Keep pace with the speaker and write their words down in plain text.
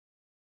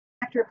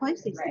have to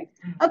replace these things.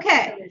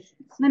 Okay,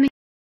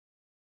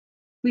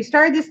 we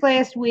started this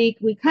last week.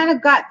 We kind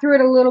of got through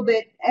it a little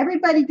bit.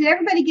 Did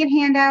everybody get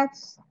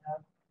handouts?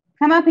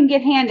 Come up and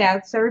get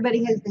handouts. So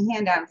everybody has the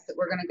handouts that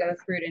we're going to go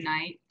through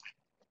tonight.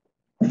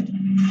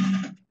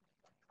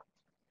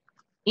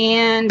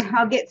 And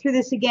I'll get through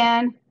this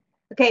again.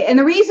 Okay, and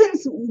the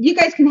reasons, you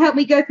guys can help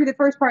me go through the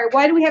first part.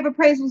 Why do we have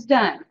appraisals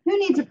done? Who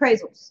needs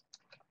appraisals?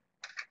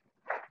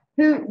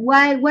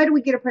 Why do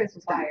we get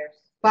appraisals done?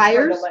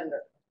 Buyers.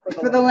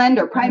 For the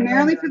lender.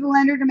 Primarily for the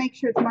lender to make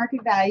sure it's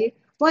market value.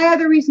 Why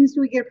other reasons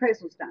do we get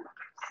appraisals done?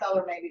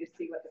 Seller maybe to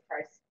see what the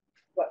price,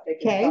 what they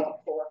can sell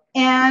it for.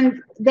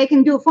 And they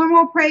can do a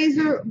formal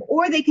appraiser,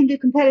 or they can do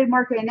competitive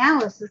market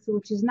analysis,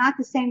 which is not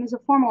the same as a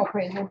formal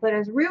appraisal. But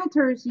as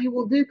realtors, you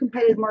will do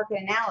competitive market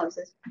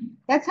analysis.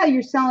 That's how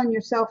you're selling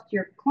yourself to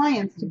your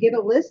clients to get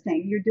a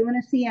listing. You're doing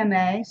a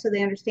CMA so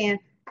they understand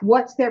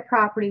what's their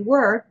property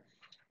worth.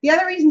 The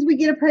other reasons we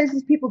get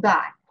appraisals, people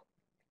die.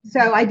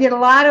 So I did a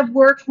lot of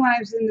work when I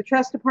was in the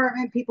trust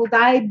department. People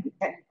died.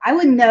 I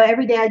wouldn't know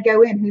every day I'd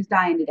go in who's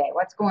dying today,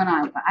 what's going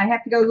on. I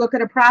have to go look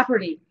at a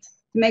property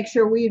to make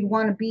sure we'd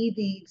want to be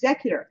the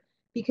executor.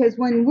 Because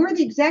when we're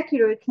the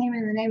executor, it came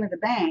in the name of the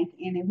bank,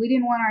 and we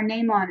didn't want our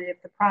name on it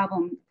if the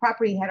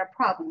property had a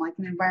problem, like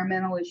an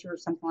environmental issue or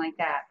something like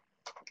that.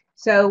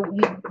 So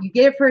you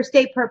get it for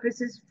estate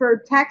purposes,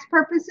 for tax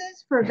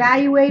purposes, for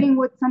evaluating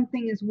what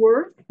something is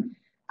worth.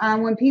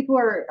 When people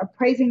are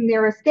appraising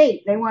their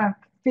estate, they want to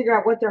figure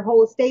out what their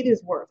whole estate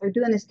is worth. They're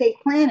doing estate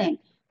planning.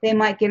 They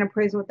might get an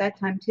appraisal at that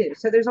time too.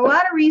 So there's a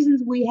lot of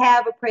reasons we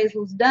have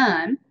appraisals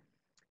done.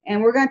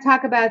 And we're going to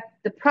talk about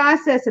the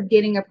process of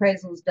getting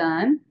appraisals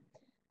done.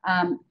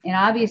 And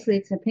obviously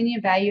it's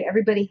opinion value.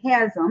 Everybody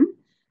has them.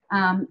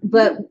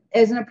 But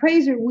as an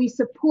appraiser, we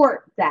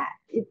support that.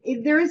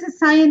 There is a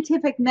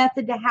scientific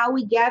method to how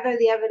we gather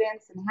the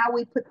evidence and how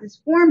we put this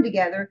form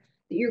together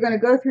that you're going to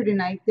go through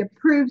tonight that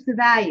proves the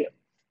value.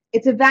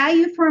 It's a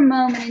value for a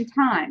moment in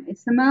time.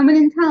 It's the moment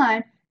in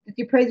time that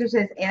the appraiser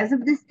says, as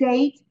of this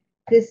date,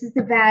 this is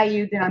the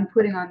value that I'm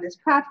putting on this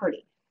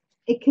property.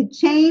 It could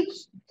change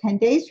 10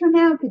 days from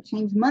now. It could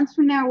change months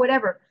from now,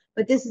 whatever.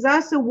 But this is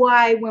also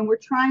why when we're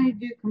trying to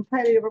do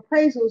competitive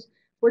appraisals,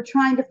 we're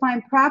trying to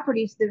find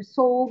properties that have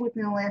sold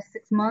within the last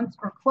 6 months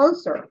or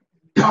closer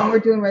when we're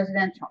doing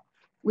residential.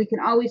 We can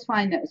always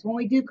find those. When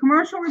we do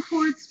commercial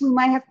reports, we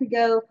might have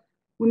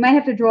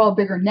to draw a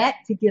bigger net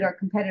to get our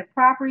competitive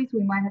properties.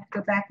 We might have to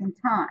go back in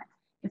time.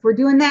 If we're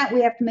doing that,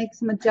 we have to make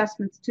some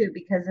adjustments too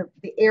because of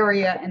the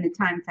area and the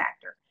time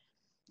factor.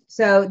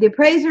 So the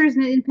appraiser is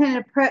an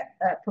independent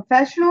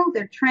professional.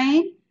 They're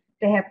trained.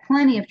 They have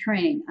plenty of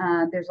training.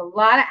 There's a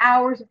lot of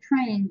hours of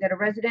training that a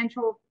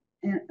residential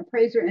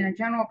appraiser and a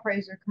general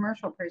appraiser,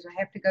 commercial appraiser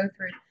have to go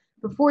through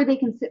before they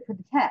can sit for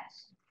the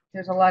test.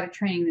 There's a lot of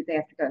training that they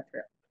have to go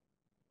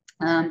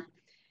through.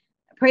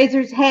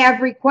 Appraisers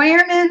have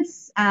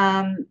requirements.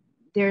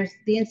 There's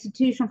the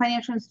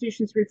Financial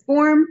Institutions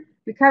Reform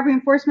Recovery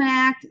Enforcement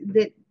Act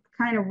that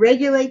kind of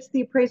regulates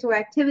the appraisal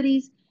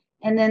activities.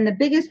 And then the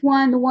biggest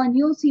one, the one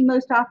you'll see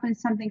most often,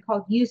 is something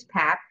called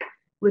USPAP,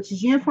 which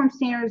is Uniform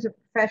Standards of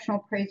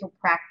Professional Appraisal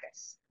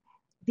Practice.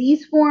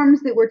 These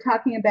forms that we're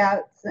talking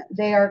about,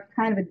 they are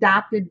kind of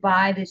adopted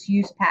by this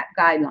USPAP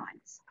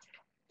guidelines.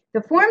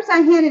 The forms I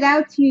handed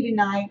out to you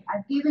tonight,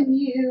 I've given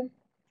you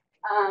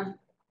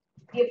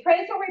the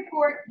appraisal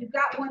report. You've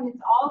got one that's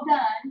all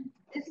done.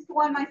 This is the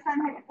one my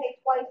son had to pay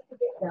twice to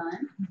get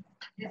done.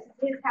 This is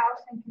his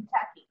house in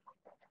Kentucky.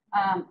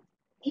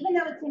 Even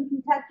though it's in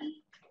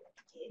Kentucky,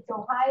 it's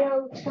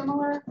Ohio,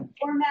 similar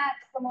format,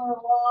 similar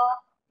law,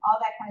 all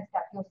that kind of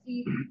stuff. You'll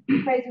see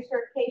appraiser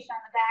certification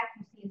on the back.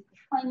 You see his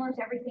disclaimers,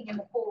 everything in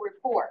the full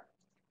report.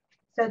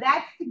 So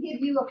that's to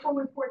give you a full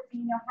report so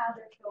you know how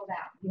they're filled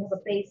out. You have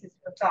a basis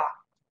for thought.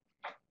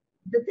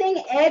 The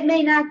thing Ed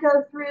may not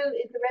go through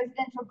is the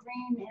residential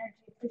green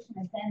energy efficient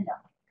addendum.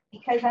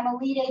 Because I'm a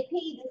lead AP,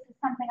 this is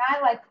something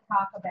I like to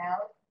talk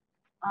about,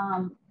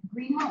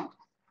 green homes.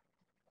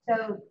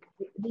 So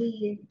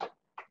the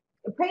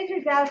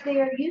appraisers out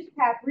there,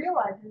 USPAP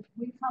realizes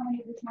we come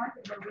into this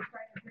market where we're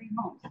trying to green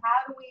homes.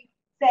 How do we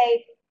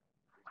say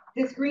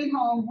this green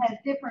home has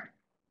different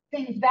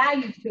things,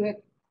 values to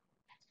it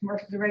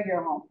versus a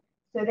regular home?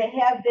 So they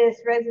have this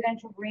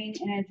residential green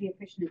energy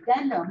efficient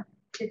addendum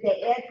that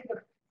they add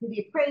to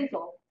the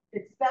appraisal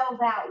that spells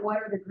out what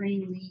are the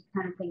green lead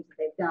kind of things that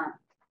they've done.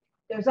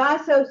 There's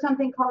also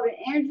something called an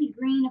energy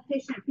green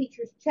efficient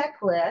features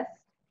checklist.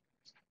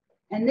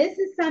 And this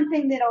is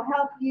something that'll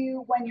help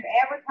you when you're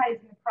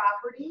advertising the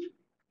property.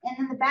 And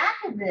in the back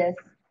of this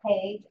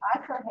page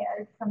also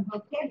has some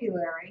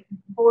vocabulary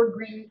for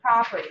green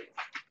properties.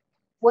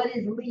 What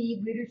is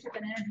LEED, Leadership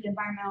in Energy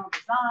Environmental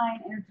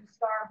Design, Energy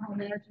Star,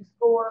 Home Energy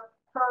Score,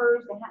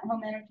 PERS, the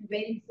Home Energy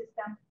Rating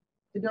System,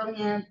 the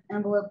Building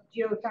Envelope,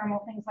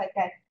 geothermal, things like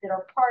that that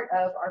are part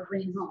of our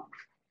green homes.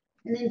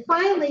 And then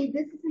finally,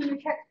 this is in your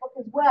textbook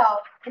as well.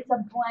 It's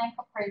a blank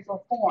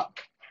appraisal form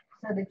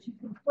so that you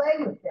can play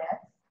with this.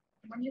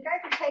 When you guys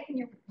are taking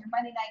your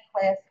Monday night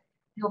class,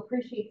 you'll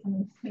appreciate some of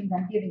these things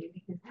I'm giving you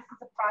because this is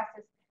a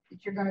process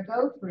that you're going to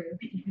go through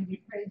to do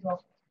the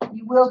appraisal,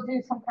 you will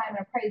do some kind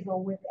of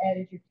appraisal with Ed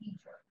as your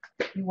teacher.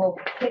 You will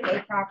pick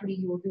a property,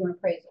 you will do an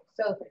appraisal.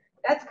 So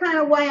that's kind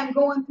of why I'm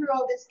going through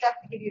all this stuff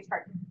to give you a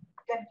start.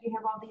 Do you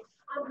have all these?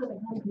 I'm going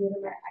to do them.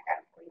 I got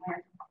it for you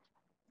there.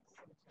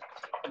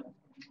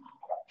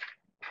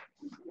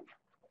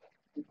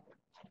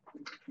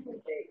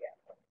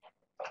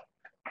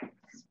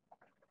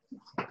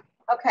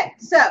 Okay,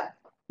 so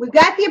we've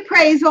got the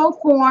appraisal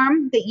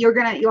form that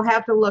you'll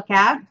have to look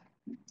at.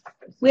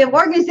 We have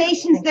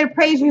organizations that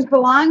appraisers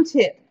belong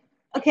to.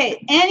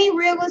 Okay, any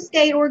real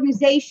estate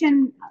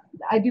organization,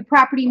 I do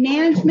property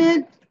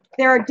management.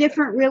 There are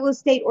different real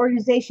estate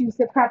organizations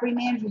that property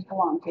managers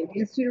belong to. The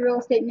Institute of Real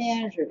Estate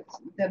Managers,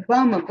 the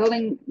BOMA,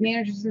 Building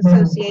Managers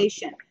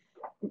Association.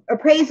 The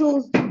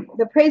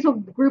appraisal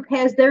group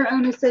has their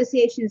own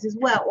associations as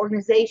well,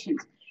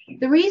 organizations.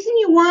 The reason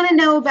you want to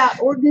know about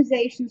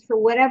organizations for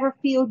whatever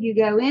field you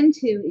go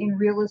into in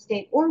real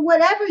estate or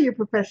whatever your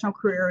professional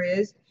career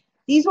is,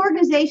 these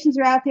organizations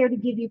are out there to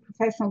give you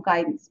professional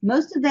guidance.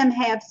 Most of them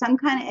have some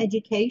kind of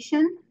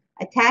education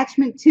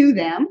attachment to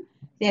them.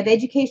 They have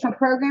educational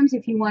programs.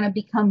 If you want to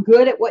become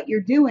good at what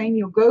you're doing,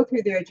 you'll go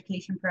through their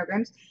education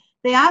programs.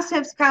 They also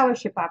have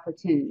scholarship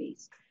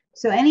opportunities.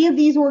 So any of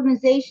these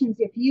organizations,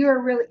 if you are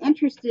really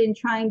interested in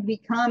trying to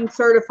become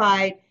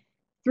certified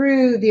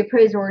through the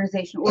appraisal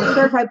organization or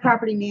certified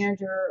property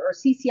manager or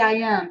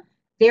CCIM,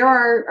 there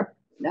are,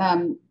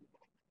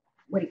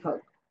 what do you call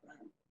it?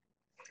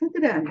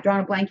 I'm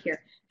drawing a blank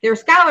here. There are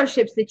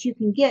scholarships that you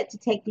can get to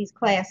take these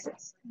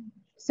classes.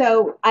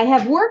 So I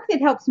have work that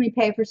helps me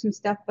pay for some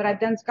stuff, but I've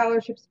done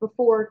scholarships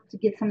before to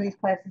get some of these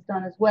classes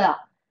done as well.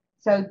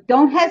 So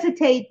don't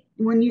hesitate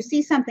when you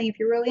see something, if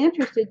you're really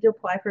interested, to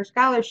apply for a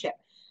scholarship.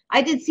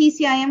 I did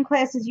CCIM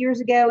classes years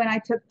ago, and I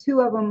took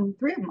 3 of them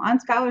on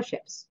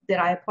scholarships that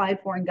I applied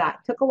for and got.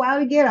 It took a while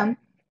to get them,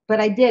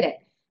 but I did it.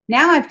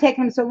 Now I've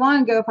taken them so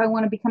long ago, if I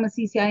want to become a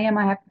CCIM,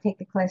 I have to take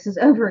the classes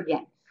over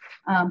again.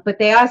 But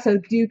they also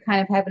do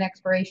kind of have an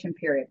expiration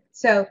period.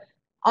 So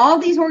all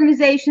these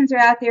organizations are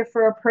out there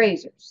for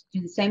appraisers,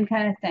 do the same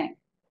kind of thing.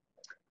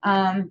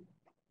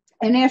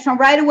 A National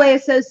Right-of-Way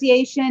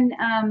Association,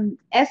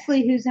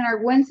 Esley, who's in our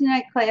Wednesday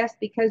night class,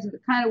 because of the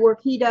kind of work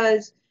he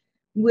does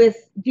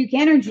with Duke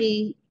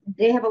Energy,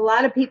 they have a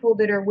lot of people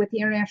that are with the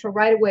International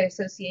Right-of-Way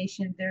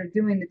Association that are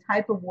doing the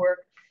type of work.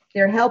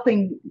 They're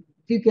helping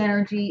Duke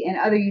Energy and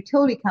other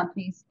utility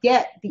companies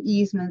get the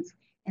easements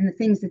and the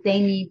things that they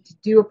need to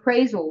do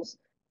appraisals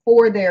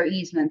for their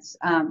easements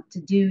to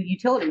do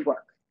utility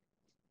work.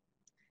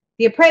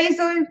 The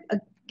appraiser,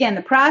 again,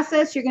 the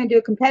process, you're going to do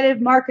a comparative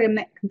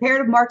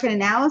market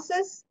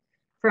analysis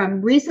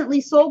from recently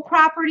sold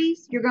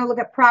properties. You're going to look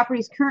at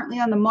properties currently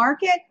on the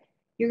market.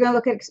 You're going to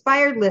look at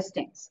expired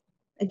listings.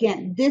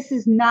 Again, this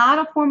is not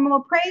a formal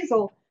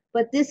appraisal,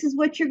 but this is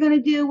what you're going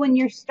to do when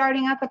you're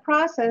starting out the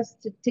process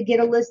to get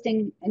a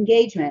listing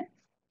engagement,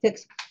 to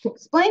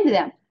explain to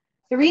them.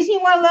 The reason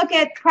you want to look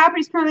at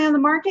properties currently on the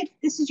market,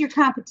 this is your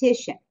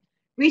competition.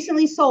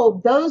 Recently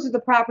sold, those are the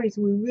properties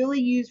we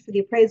really use for the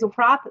appraisal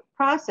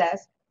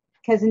process,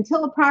 because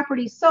until a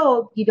property is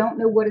sold, you don't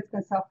know what it's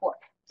going to sell for.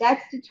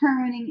 That's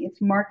determining its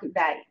market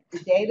value. The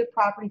day the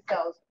property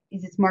sells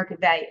is its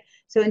market value.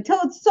 So until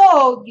it's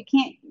sold, you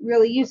can't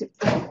really use it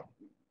for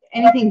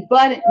anything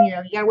but, you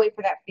got to wait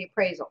for that for the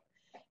appraisal.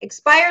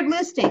 Expired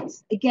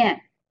listings, again,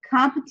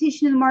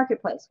 competition in the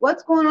marketplace.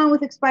 What's going on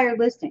with expired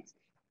listings?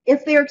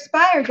 If they're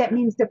expired, that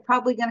means they're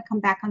probably going to come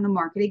back on the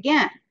market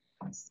again.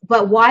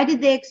 But why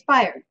did they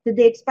expire? Did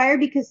they expire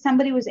because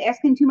somebody was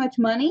asking too much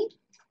money?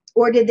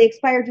 Or did they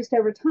expire just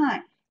over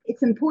time?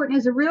 It's important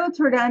as a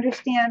realtor to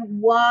understand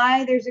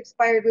why there's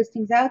expired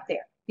listings out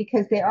there,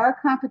 because there are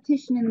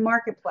competition in the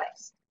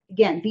marketplace.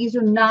 Again, these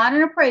are not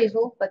an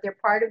appraisal, but they're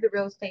part of the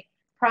real estate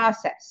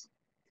process.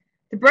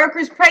 The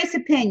broker's price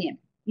opinion,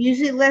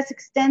 usually less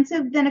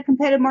extensive than a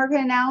competitive market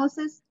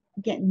analysis.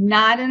 Again,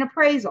 not an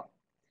appraisal.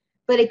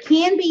 But it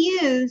can be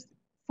used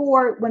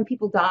for when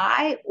people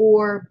die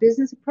or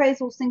business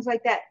appraisals, things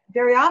like that.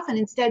 Very often,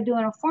 instead of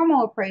doing a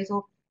formal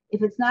appraisal,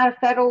 if it's not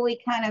a federally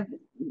kind of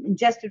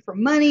ingested for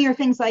money or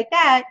things like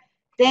that,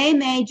 they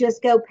may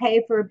just go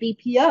pay for a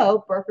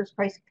BPO, broker's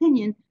price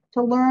opinion,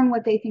 to learn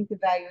what they think the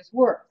value is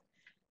worth.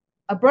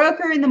 A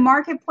broker in the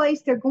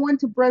marketplace, they're going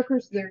to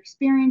brokers that are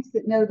experienced,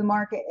 that know the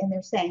market, and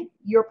they're saying,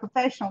 you're a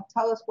professional,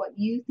 tell us what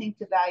you think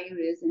the value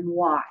is and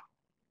why.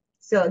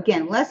 So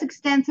again, less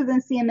extensive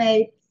than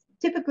CMA.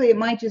 Typically, it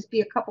might just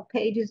be a couple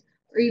pages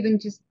or even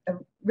just a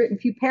written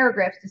few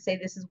paragraphs to say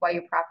this is why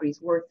your property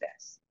is worth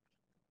this.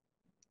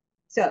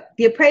 So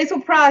the appraisal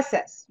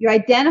process, you're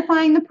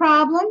identifying the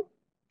problem.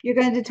 You're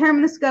going to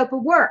determine the scope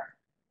of work.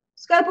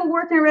 Scope of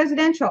work in a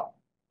residential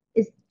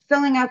is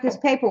filling out this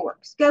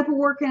paperwork. Scope of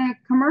work in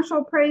a commercial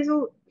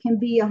appraisal can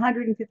be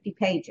 150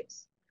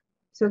 pages.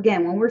 So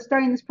again, when we're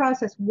starting this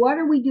process, what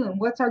are we doing?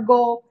 What's our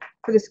goal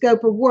for the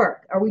scope of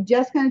work? Are we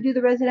just going to do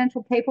the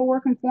residential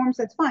paperwork and forms?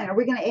 That's fine. Are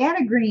we going to add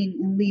a green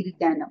and lead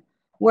addendum?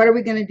 What are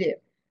we going to do?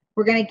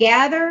 We're going to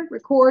gather,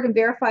 record, and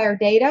verify our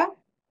data.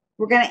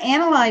 We're going to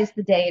analyze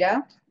the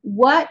data.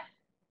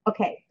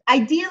 I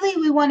Ideally,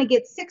 we want to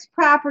get 6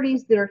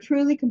 properties that are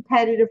truly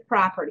competitive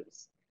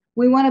properties.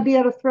 We want to be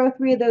able to throw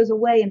 3 of those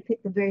away and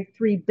pick the very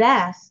 3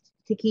 best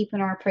to keep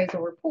in our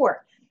appraisal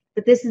report.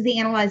 But this is the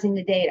analyzing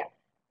the data.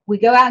 We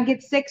go out and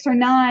get 6 or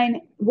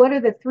 9. What are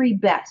the 3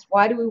 best?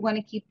 Why do we want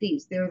to keep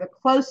these? They're the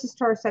closest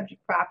to our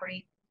subject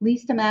property,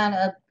 least amount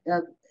of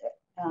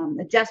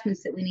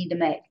adjustments that we need to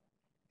make.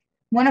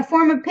 Want to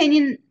form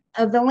opinion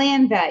of the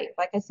land value.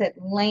 Like I said,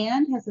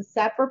 land has a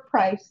separate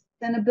price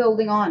than a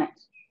building on it.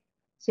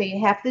 So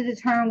you have to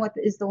determine what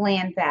is the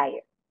land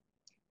value.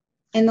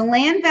 In the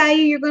land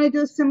value, you're going to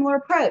do a similar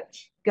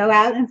approach. Go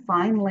out and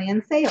find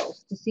land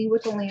sales to see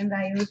what the land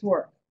value is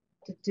worth,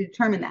 to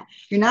determine that.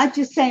 You're not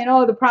just saying,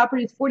 oh, the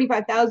property is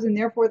 $45,000,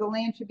 therefore the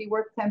land should be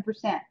worth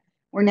 10%.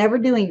 We're never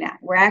doing that.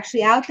 We're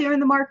actually out there in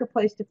the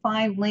marketplace to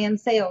find land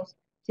sales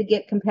to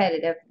get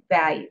competitive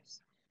values.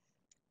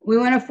 We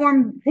want to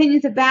form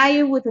opinions of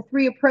value with the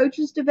 3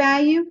 approaches to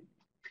value.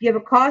 You have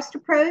a cost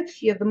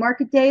approach, you have the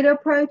market data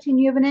approach, and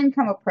you have an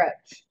income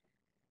approach.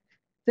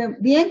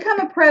 The income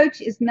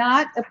approach is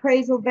not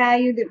appraisal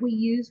value that we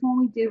use when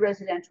we do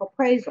residential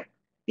appraisal,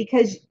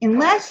 because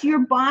unless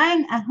you're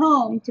buying a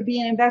home to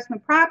be an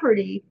investment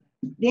property,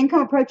 the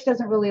income approach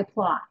doesn't really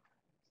apply.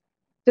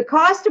 The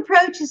cost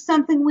approach is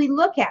something we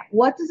look at.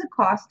 What does it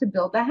cost to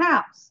build a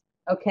house?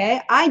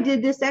 Okay, I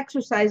did this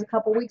exercise a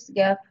couple weeks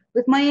ago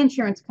with my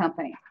insurance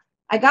company.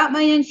 I got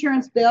my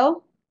insurance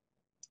bill,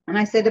 and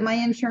I said to my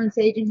insurance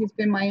agent, who's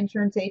been my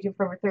insurance agent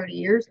for over 30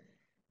 years,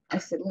 I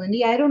said,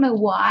 Lindy, I don't know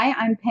why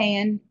I'm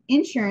paying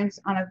insurance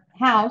on a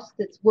house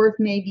that's worth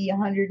maybe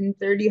 $130,000,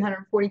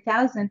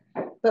 $140,000,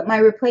 but my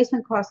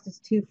replacement cost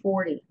is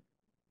 $240,000.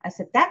 I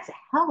said, that's a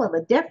hell of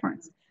a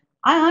difference.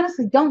 I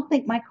honestly don't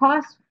think my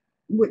cost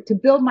to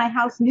build my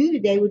house new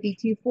today would be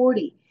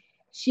 $240,000.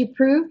 She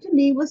proved to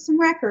me with some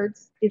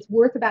records it's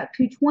worth about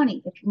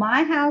 $220,000. If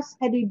my house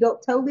had to be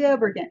built totally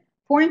over again,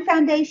 pouring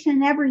foundation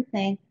and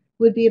everything,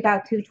 would be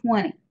about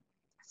 $220,000.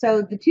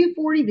 So the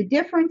 $240,000, the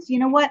difference, you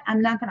know what?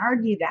 I'm not going to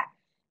argue that.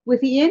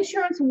 With the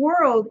insurance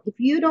world, if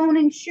you don't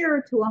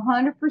insure to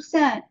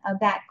 100% of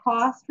that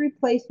cost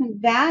replacement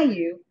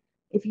value,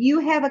 if you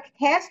have a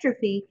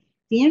catastrophe,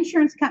 the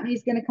insurance company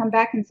is going to come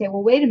back and say,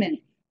 well, wait a minute.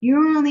 You're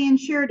only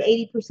insured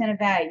 80% of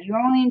value. You're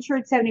only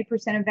insured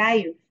 70% of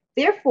value.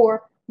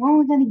 Therefore, we're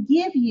only going to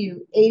give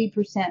you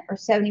 80% or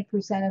 70%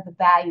 of the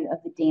value of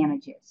the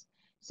damages.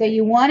 So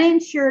you want to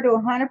insure to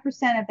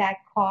 100% of that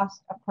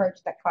cost approach,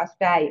 that cost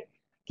value.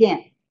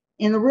 Again,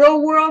 in the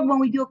real world, when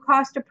we do a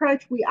cost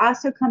approach, we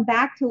also come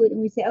back to it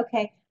and we say,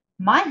 okay,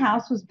 my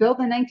house was built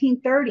in the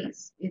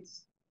 1930s.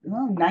 It's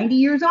 90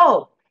 years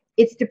old.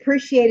 It's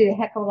depreciated a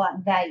heck of a lot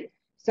in value.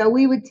 So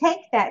we would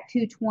take that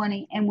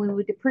 $220,000 and we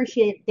would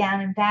depreciate it down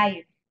in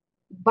value.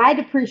 By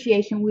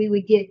depreciation, we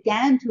would get it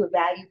down to a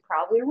value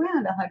probably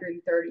around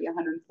 $130,000,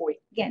 $140,000.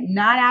 Again,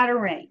 not out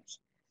of range.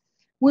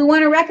 We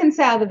want to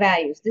reconcile the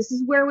values. This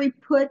is where we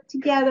put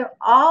together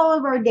all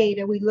of our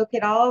data. We look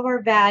at all of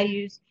our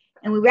values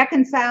and we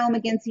reconcile them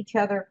against each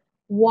other.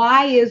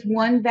 Why is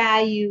one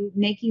value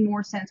making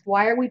more sense?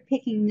 Why are we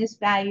picking this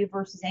value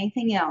versus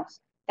anything else?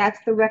 That's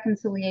the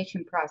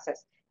reconciliation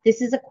process.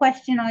 This is a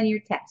question on your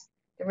test.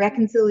 The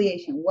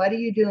reconciliation. What are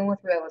you doing with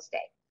real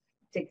estate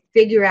to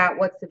figure out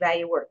what's the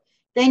value worth?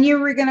 Then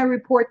you're going to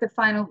report the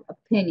final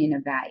opinion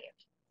of value.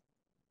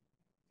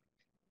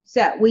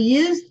 So we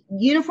used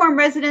Uniform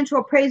Residential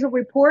Appraisal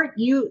Report,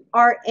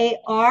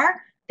 URAR.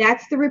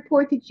 That's the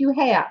report that you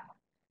have.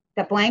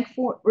 The blank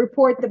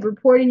report, the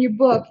report in your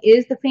book,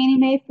 is the Fannie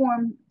Mae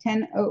Form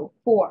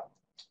 1004.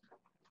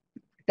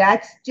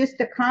 That's just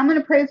a common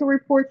appraisal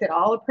report that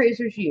all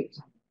appraisers use.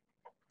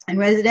 And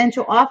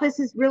residential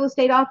offices, real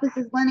estate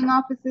offices, lending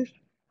offices,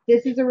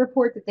 this is a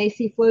report that they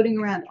see floating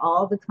around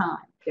all the time.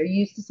 They're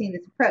used to seeing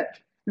this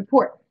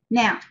report.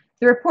 Now,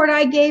 the report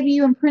I gave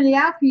you and printed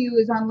out for you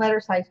is on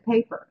letter-size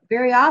paper.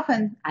 Very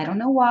often, I don't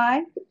know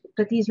why,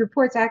 but these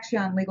reports are actually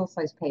on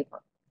legal-size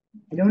paper.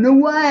 I don't know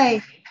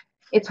why.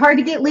 It's hard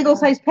to get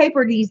legal-size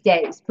paper these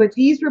days, but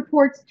these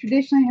reports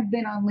traditionally have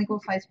been on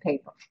legal-size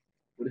paper.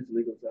 What is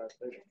legal-size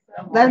paper?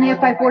 11.5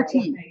 by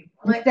 14.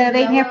 Instead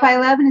of 8.5 by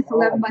 11, it's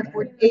 11 by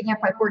 14,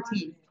 8.5 by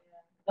 14.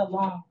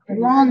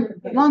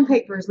 Long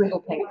paper is legal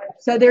paper.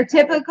 So they're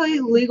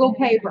typically legal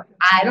paper.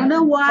 I don't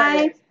know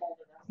why,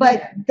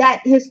 but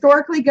that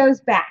historically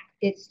goes back.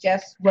 It's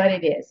just what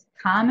it is.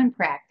 Common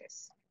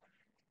practice.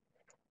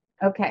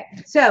 Okay,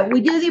 so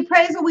we do the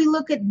appraisal. We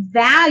look at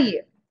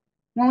value.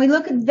 When we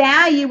look at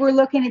value, we're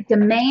looking at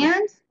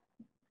demand.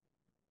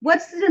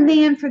 What's the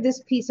demand for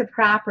this piece of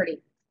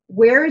property?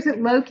 Where is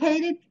it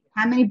located?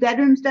 How many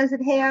bedrooms does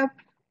it have?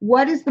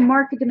 What is the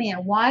market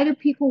demand? Why do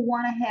people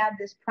want to have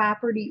this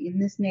property in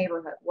this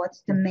neighborhood?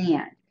 What's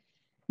demand?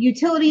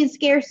 Utility and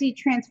scarcity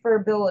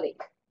transferability.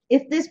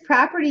 If this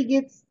property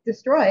gets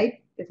destroyed,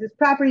 if this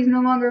property is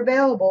no longer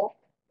available,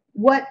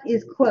 what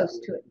is close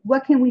to it?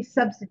 What can we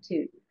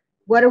substitute?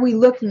 What are we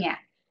looking at?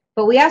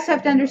 But we also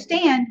have to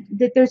understand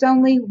that there's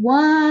only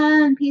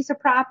one piece of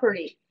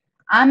property.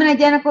 I'm an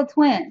identical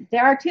twin.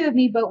 There are 2 of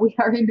me, but we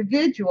are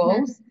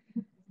individuals.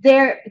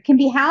 There can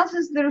be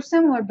houses that are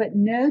similar, but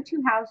no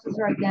two houses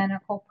are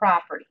identical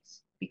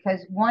properties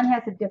because one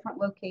has a different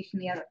location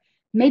than the other.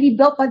 Maybe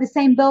built by the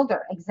same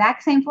builder,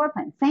 exact same floor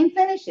plan, same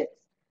finishes,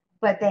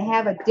 but they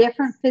have a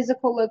different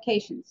physical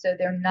location, so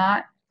they're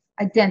not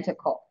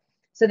identical.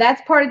 So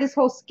that's part of this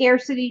whole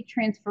scarcity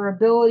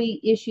transferability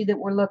issue that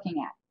we're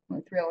looking at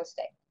with real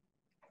estate.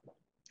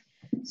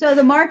 So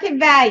the market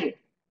value,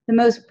 the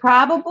most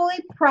probably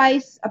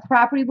price a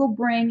property will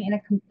bring in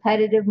a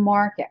competitive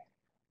market.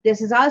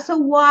 This is also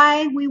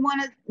why we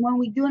want to, when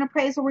we do an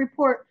appraisal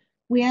report,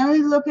 we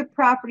only look at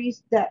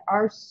properties that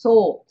are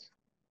sold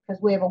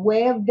because we have a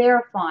way of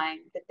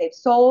verifying that they've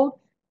sold.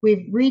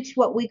 We've reached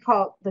what we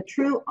call the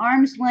true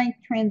arm's length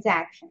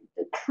transaction,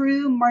 the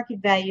true market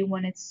value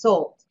when it's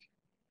sold.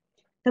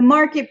 The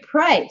market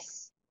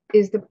price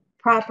is the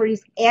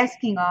property's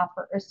asking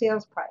offer or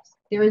sales price.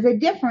 There is a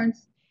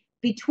difference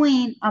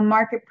between a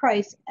market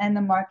price and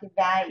the market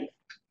value.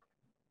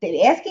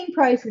 The asking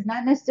price is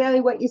not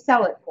necessarily what you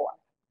sell it for.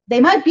 They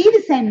might be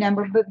the same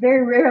number, but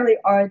very rarely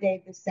are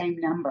they the same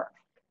number.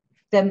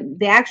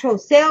 The actual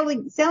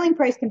selling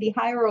price can be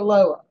higher or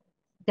lower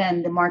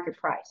than the market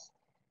price.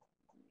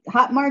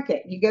 Hot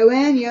market. You go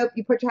in, you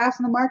put your house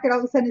on the market, all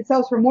of a sudden it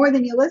sells for more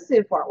than you listed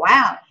it for.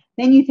 Wow.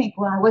 Then you think,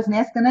 well, I wasn't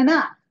asking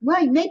enough.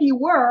 Well, maybe you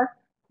were,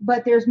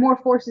 but there's more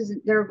forces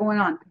that are going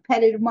on.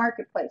 Competitive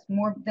marketplace,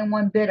 more than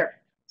one bidder,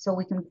 so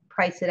we can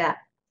price it up.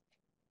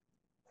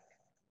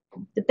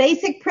 The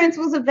basic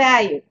principles of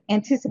value.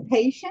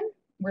 Anticipation.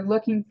 We're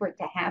looking for it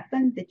to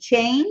happen. The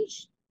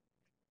change.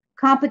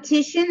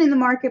 Competition in the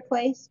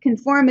marketplace.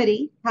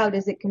 Conformity. How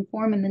does it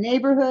conform in the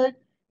neighborhood?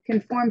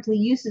 Conform to the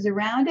uses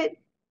around it.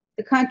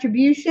 The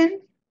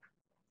contribution.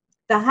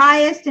 The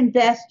highest and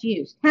best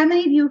use. How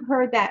many of you have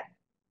heard that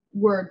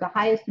word, the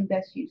highest and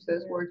best use,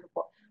 those words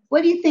before?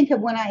 What do you think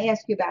of when I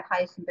ask you about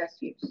highest and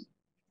best use?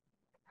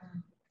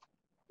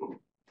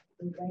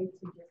 The way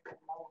to get the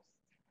most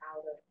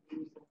out of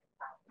using the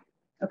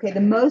property. Okay,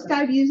 the most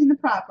out of using the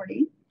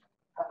property.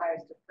 The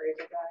highest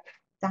appraisal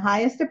value. The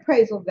highest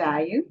appraisal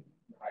value.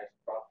 The highest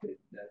profit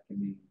that can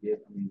be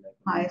given.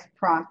 Highest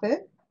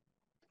profit.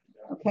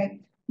 Okay.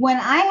 When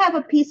I have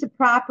a piece of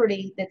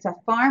property that's a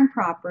farm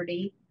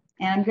property,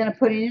 and I'm going to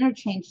put an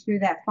interchange through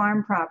that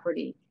farm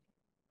property,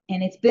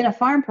 and it's been a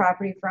farm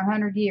property for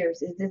 100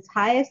 years, is its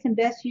highest and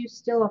best use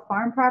still a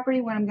farm property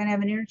when I'm going to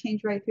have an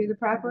interchange right through the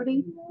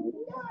property?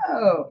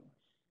 No.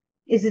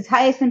 Is its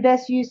highest and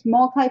best use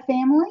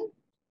multifamily?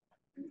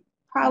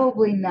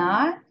 Probably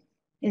not.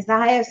 Is the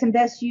highest and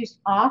best use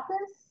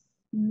office?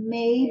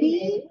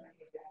 Maybe.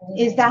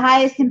 Is the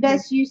highest and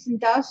best use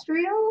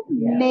industrial?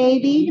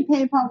 Maybe,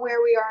 depending upon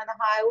where we are on the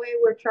highway,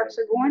 where trucks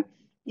are going.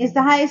 Is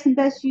the highest and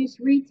best use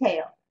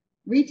retail?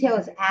 Retail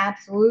is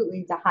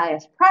absolutely the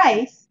highest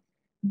price,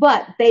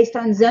 but based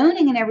on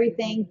zoning and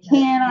everything,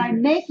 can I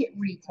make it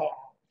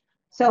retail?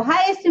 So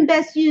highest and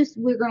best use,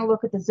 we're going to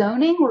look at the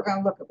zoning. We're going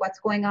to look at what's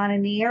going on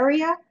in the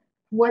area,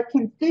 what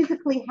can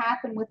physically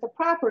happen with the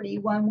property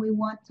when we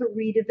want to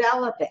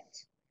redevelop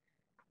it.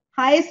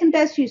 Highest and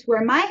best use,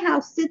 where my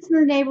house sits in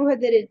the neighborhood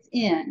that it's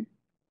in,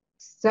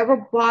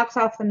 several blocks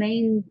off the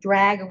main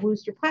drag of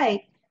Wooster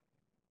Pike,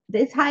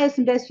 its highest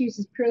and best use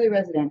is purely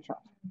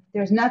residential.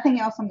 There's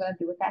nothing else I'm going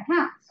to do with that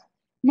house.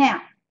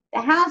 Now,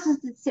 the houses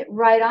that sit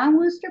right on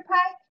Wooster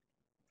Pike,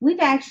 we've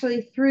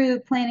actually, through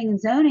planning and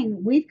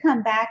zoning, we've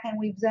come back and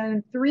we've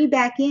zoned 3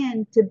 back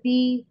in to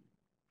be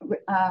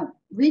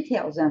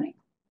retail zoning.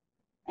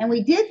 And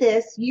we did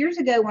this years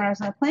ago when I was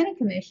on the planning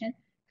commission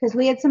because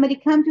we had somebody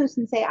come to us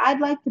and say, I'd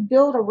like to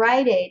build a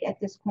Rite Aid at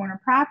this corner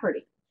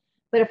property.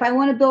 But if I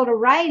want to build a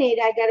Rite Aid,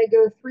 I got to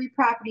go 3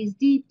 properties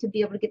deep to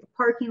be able to get the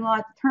parking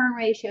lot, the turn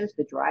ratios,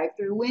 the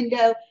drive-through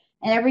window,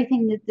 and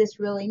everything that this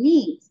really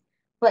needs.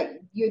 But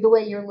the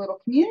way your little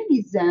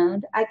community's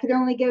zoned, I could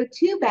only go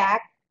 2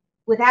 back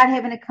without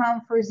having to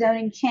come for a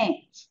zoning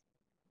change.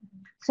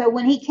 So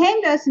when he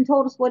came to us and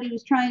told us what he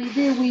was trying to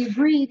do, we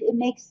agreed it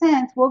makes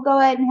sense. We'll go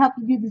ahead and help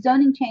you do the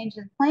zoning change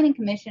to the planning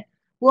commission.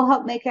 We'll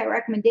help make that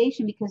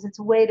recommendation because it's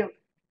a way to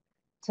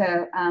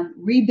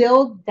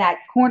rebuild that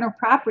corner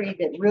property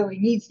that really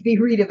needs to be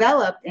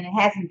redeveloped, and it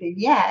hasn't been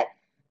yet.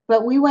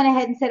 But we went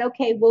ahead and said,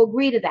 okay, we'll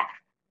agree to that.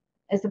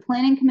 As the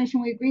planning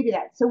commission, we agreed to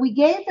that. So we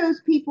gave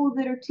those people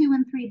that are 2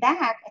 and 3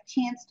 back a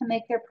chance to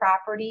make their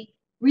property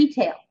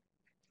retail.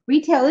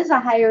 Retail is a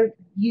higher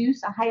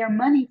use, a higher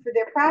money for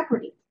their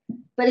property.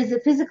 But is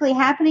it physically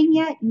happening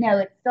yet? No,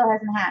 it still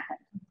hasn't happened.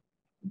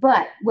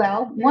 But,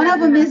 well, one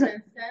of them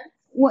isn't.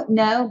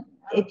 No,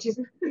 it just,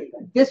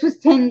 this was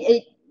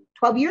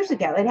 12 years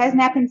ago. It hasn't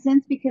happened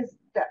since because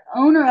the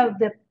owner of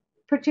the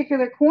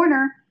particular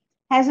corner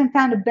hasn't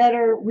found a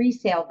better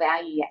resale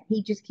value yet.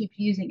 He just keeps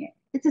using it.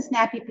 It's a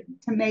snappy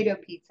tomato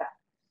pizza.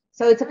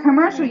 So it's a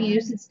commercial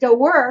use. It still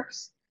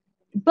works.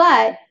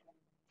 But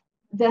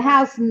the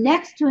house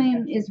next to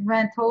him is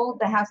rental.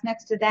 The house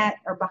next to that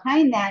or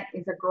behind that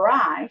is a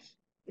garage.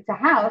 It's a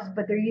house,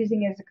 but they're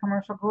using it as a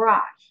commercial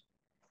garage.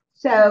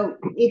 So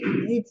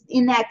it's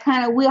in that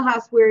kind of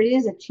wheelhouse where it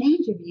is a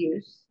change of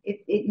use.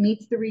 It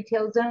meets the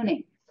retail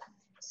zoning.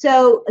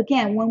 So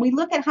again, when we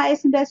look at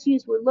highest and best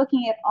use, we're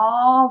looking at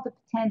all the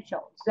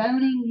potential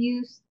zoning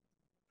use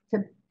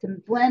to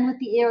blend with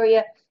the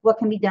area, what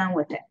can be done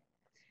with it.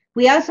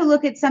 We also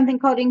look at something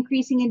called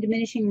increasing and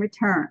diminishing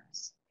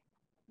returns.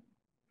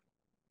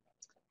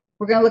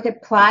 We're going to look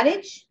at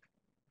plottage.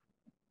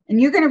 And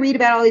you're going to read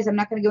about all these. I'm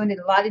not going to go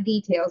into a lot of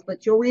details,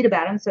 but you'll read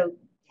about them. So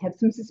have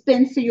some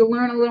suspense so you'll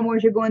learn a little more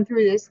as you're going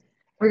through this.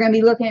 We're going to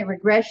be looking at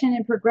regression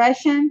and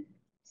progression,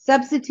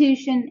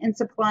 substitution, and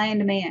supply and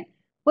demand.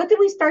 What did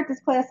we start this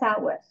class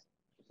out with?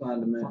 Supply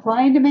and demand.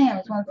 Supply and demand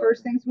was one of the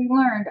first things we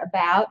learned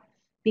about,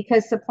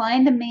 because supply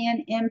and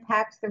demand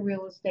impacts the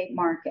real estate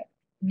market.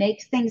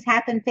 Makes things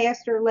happen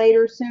faster,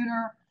 later,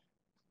 sooner,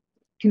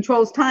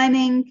 controls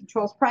timing,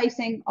 controls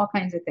pricing, all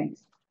kinds of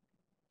things.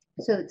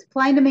 So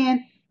supply and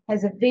demand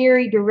has a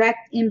very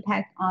direct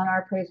impact on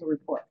our appraisal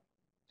report.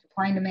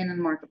 Supply and demand in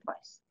the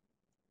marketplace.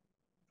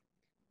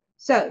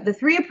 So the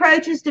three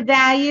approaches to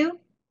value: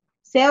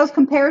 sales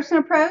comparison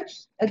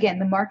approach, again,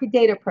 the market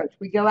data approach.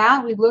 We go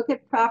out, we look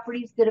at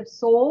properties that have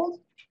sold.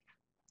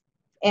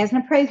 As an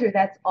appraiser,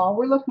 that's all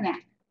we're looking at.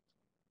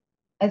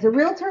 As a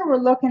realtor, we're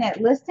looking at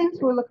listings,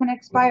 we're looking at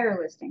expire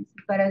listings.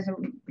 But as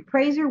an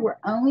appraiser, we're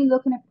only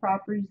looking at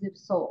properties that have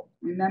sold.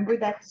 Remember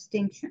that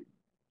distinction.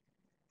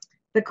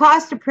 The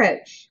cost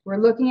approach, we're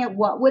looking at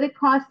what would it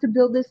cost to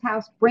build this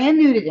house brand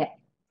new today.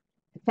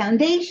 The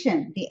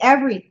foundation, the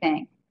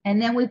everything,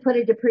 and then we put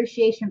a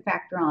depreciation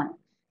factor on it.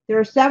 There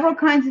are several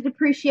kinds of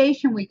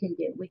depreciation we can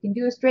do. We can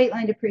do a straight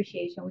line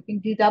depreciation. We can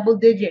do double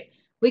digit.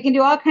 We can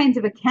do all kinds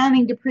of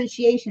accounting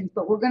depreciations,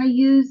 but we're going to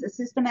use a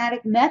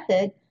systematic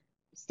method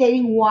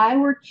stating why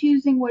we're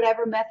choosing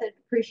whatever method of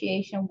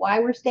depreciation, why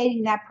we're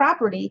stating that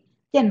property.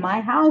 Again,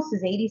 my house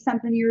is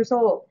 80-something years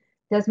old.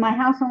 Does my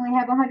house only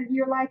have a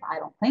 100-year life? I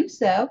don't think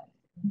so.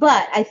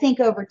 But I think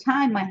over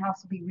time, my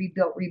house will be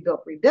rebuilt,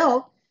 rebuilt,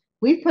 rebuilt.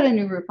 We've put a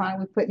new roof on it.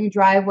 We've put new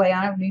driveway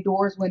on it, new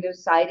doors,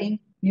 windows, siding,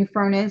 new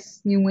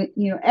furnace,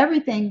 new,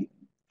 everything,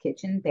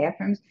 kitchen,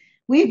 bathrooms.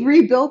 We've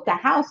rebuilt the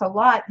house a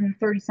lot in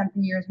the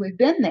 30-something years we've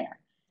been there.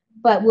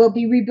 But will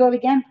be rebuilt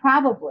again?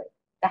 Probably.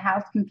 The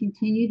house can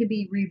continue to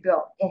be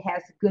rebuilt. It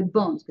has good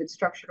bones, good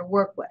structure to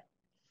work with.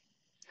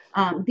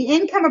 The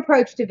income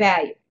approach to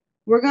value.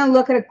 We're going to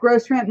look at a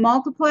gross rent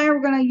multiplier.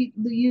 We're going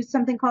to use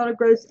something called a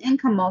gross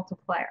income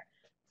multiplier.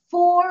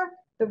 For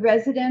the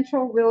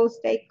residential real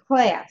estate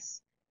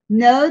class,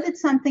 know that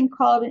something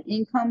called an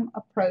income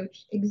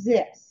approach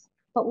exists,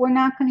 but we're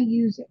not going to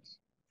use it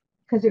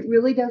because it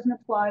really doesn't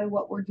apply to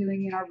what we're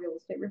doing in our real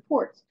estate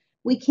reports.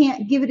 We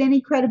can't give it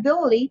any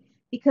credibility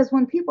because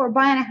when people are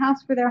buying a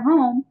house for their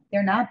home,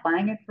 they're not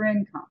buying it for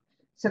income.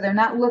 So they're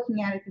not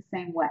looking at it the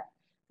same way.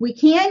 We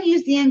can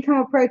use the income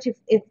approach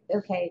if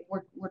okay,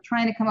 we're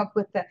trying to come up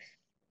with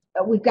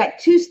we've got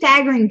two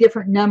staggering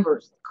different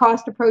numbers. The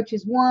cost approach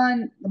is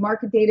one, the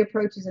market data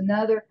approach is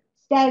another,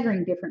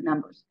 staggering different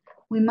numbers.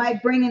 We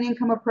might bring an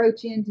income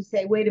approach in to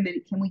say, wait a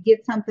minute, can we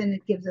get something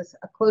that gives us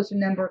a closer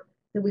number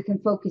that we can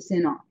focus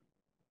in on?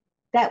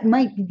 That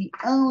might be the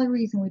only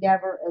reason we'd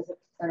ever, as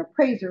an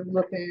appraiser,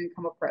 look at an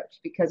income approach,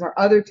 because our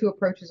other two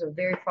approaches are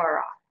very far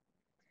off.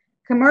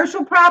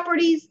 Commercial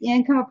properties, the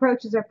income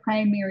approach is our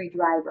primary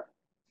driver.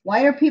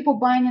 Why are people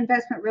buying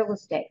investment real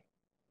estate?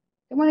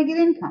 They want to get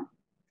income.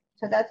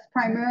 So that's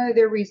primarily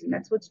their reason.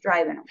 That's what's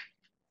driving them.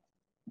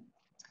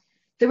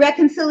 The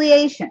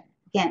reconciliation.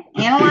 Again,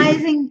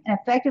 analyzing and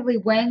effectively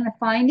weighing the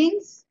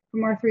findings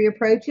from our three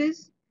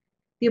approaches.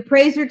 The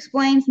appraiser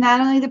explains not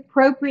only the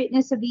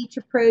appropriateness of each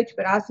approach,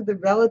 but also the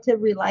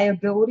relative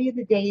reliability of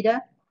the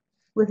data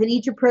within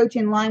each approach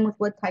in line with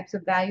what types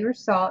of value are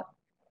sought.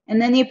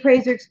 And then the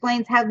appraiser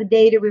explains how the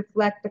data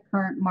reflect the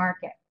current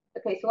market.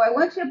 Okay, so I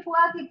want you to pull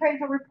out the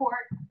appraisal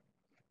report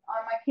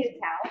on my kid's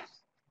house.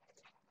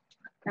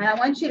 And I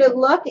want you to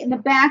look in the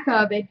back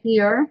of it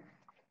here.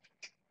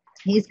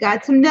 He's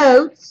got some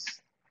notes.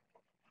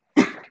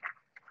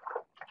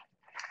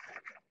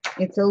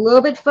 It's a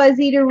little bit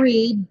fuzzy to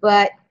read,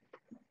 but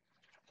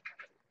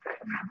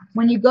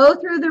when you go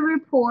through the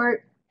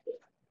report,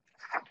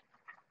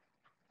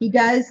 he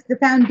does the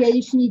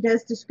foundation, he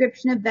does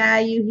description of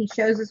value, he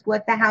shows us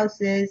what the house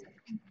is.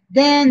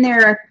 Then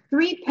there are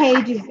 3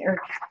 pages,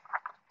 or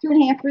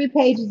 2.5, 3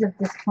 pages of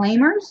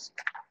disclaimers.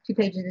 2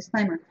 pages of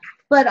disclaimer.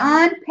 But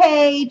on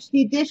page,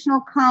 the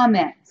additional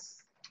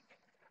comments,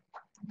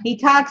 he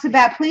talks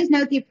about, please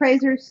note the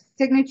appraiser's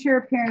signature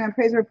appearing on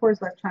appraisal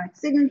report's electronic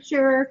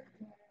signature.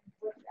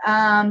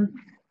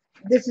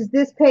 This is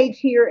this page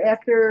here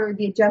after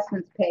the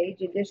adjustments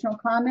page. Additional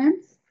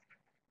comments.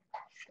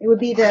 It would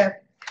be the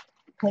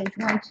page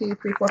 1, 2,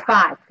 3, 4,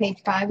 5.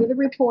 Page 5 of the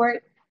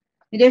report.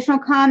 Additional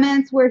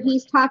comments where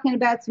he's talking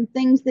about some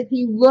things that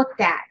he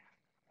looked at.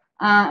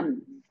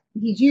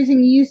 He's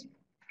using use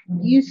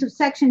of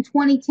section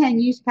 2010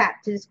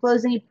 USPAP to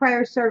disclose any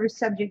prior service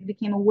subject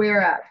became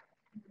aware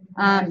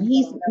of.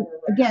 He's,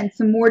 again,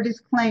 some more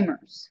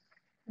disclaimers.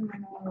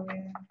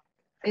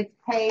 It's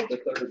page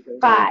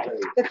 5.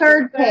 The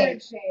third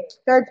page.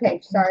 Third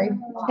page, sorry.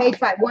 Page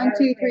 5. 1,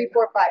 2, 3,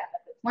 4, 5.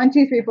 1,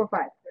 2, 3, 4,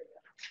 5.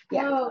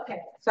 Yeah. Oh, okay.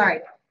 Sorry.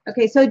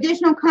 Okay, so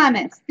additional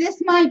comments.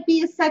 This might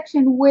be a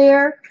section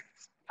where,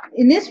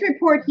 in this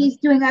report, he's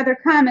doing other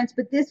comments,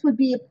 but this would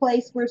be a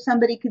place where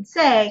somebody could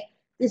say,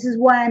 this is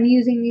why I'm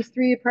using these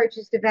 3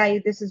 approaches to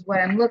value. This is what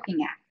I'm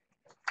looking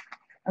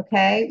at.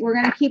 Okay, we're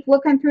going to keep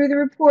looking through the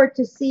report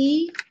to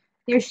see.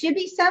 There should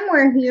be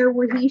somewhere here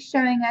where he's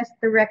showing us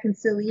the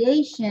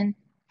reconciliation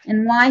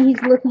and why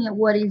he's looking at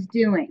what he's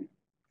doing.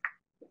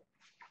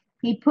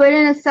 He put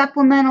in a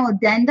supplemental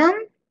addendum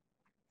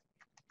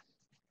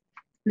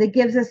that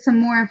gives us some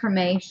more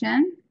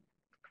information.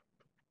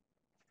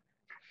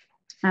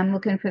 I'm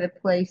looking for the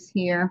place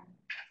here.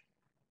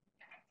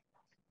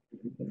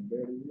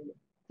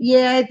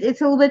 Yeah,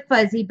 it's a little bit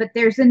fuzzy, but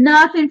there's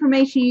enough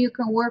information you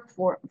can work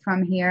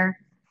from here.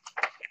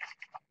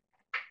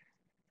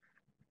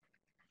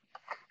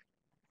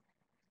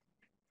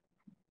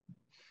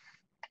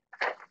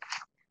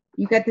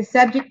 You've got the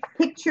subject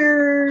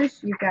pictures,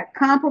 you've got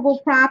comparable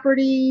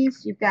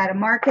properties, you've got a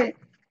market.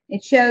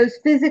 It shows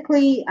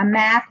physically a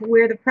map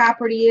where the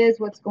property is,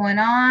 what's going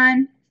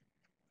on.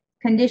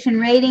 Condition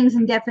ratings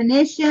and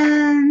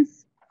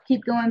definitions.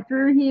 Keep going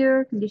through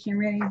here. Condition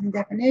ratings and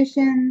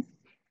definitions.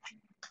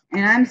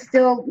 And I'm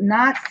still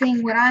not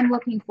seeing what I'm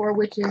looking for,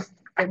 which is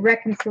the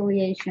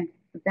reconciliation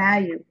of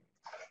value.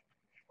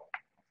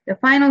 The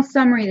final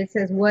summary that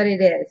says what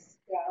it is.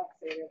 Yeah, I don't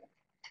see it.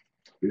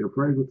 The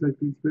appraisal take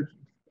these pictures?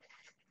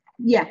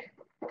 Yeah.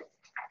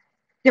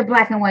 They're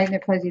black and white and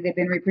they're fuzzy. They've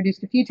been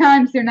reproduced a few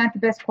times. They're not the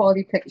best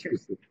quality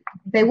pictures.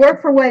 They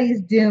work for what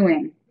he's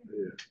doing.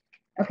 Yeah.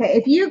 Okay,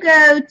 if you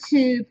go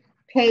to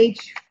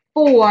page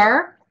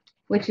 4,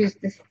 which is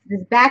this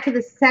back of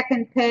the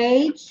second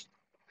page,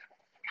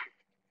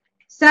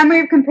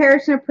 summary of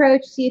comparison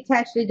approach, see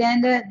attached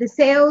addenda. The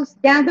sales,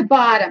 down at the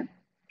bottom.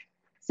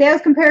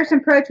 Sales comparison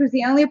approach was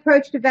the only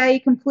approach to value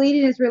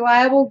completed and is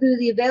reliable due to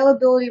the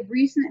availability of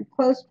recent and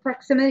close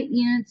proximity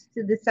units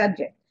to the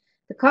subject.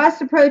 The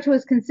cost approach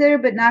was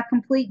considered but not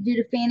complete due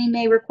to Fannie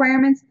Mae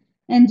requirements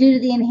and due to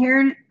the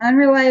inherent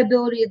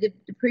unreliability of the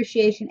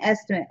depreciation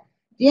estimate.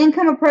 The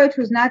income approach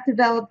was not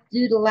developed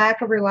due to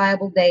lack of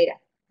reliable data.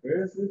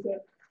 Where is this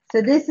at?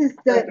 So this is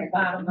the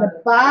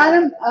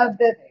bottom of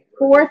the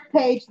 4th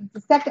page,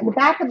 the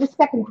back of the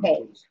second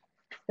page.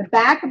 The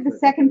back of the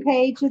second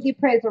page of the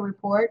appraisal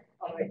report.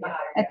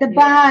 At the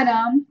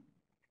bottom,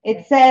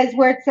 it says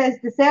where it says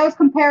the sales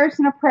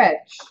comparison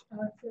approach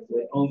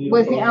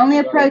was the only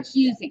approach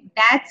using.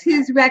 That's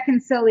his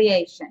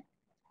reconciliation.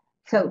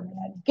 So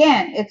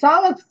again, it's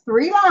all of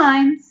 3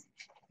 lines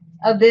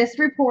of this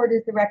report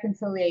is the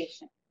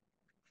reconciliation.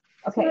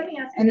 Okay,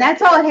 and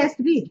that's all it has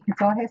to be.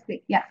 That's all it has to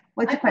be. Yeah.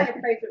 What's your I've had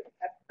question?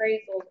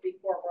 appraisals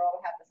before where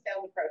I'll have the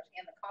sales approach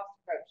and the cost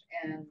approach,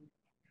 and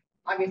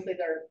obviously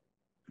they're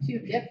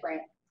 2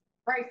 different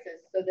prices.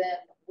 So then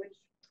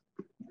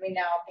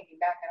now thinking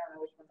back, I don't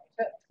know which one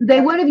they took.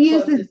 They would have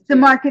used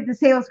the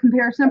sales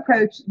comparison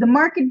approach. The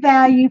market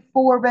value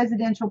for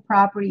residential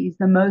property is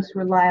the most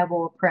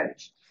reliable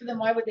approach. So then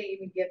why would they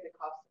even give the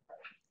cost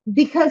approach?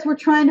 Because we're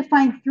trying to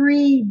find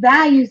 3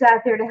 values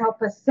out there to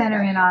help us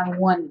center in on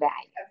one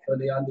value. So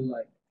they all do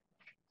like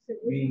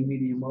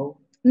medium, low?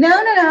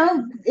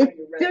 No.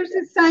 There's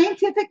a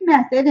scientific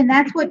method, and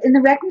that's what in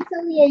the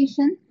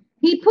reconciliation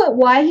he put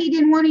why he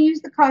didn't want to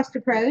use the cost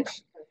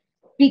approach,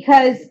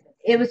 because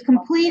it was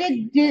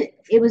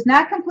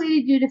not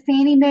completed due to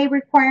Fannie Mae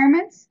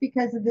requirements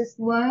because of this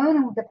loan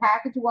and the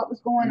package of what was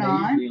going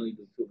on.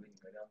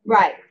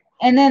 Right.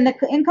 And then the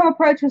income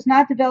approach was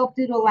not developed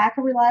due to a lack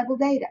of reliable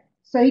data.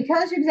 So he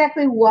tells you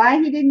exactly why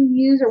he didn't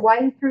use or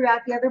why he threw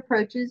out the other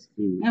approaches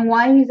and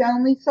why he's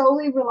only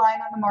solely relying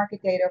on the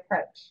market data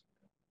approach.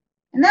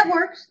 And that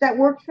works. That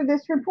works for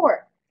this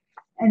report.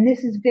 And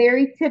this is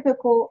very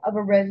typical of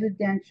a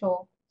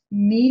residential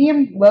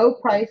medium low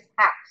price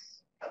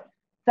house.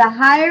 The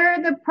higher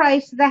the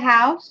price of the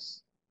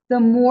house, the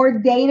more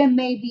data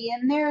may be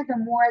in there, the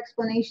more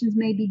explanations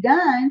may be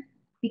done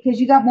because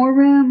you got more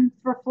room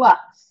for flux.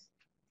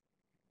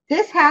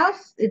 This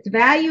house, its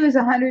value is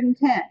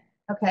 110.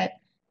 Okay.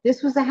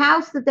 This was a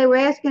house that they were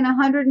asking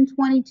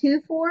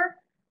 122 for.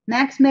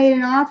 Max made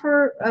an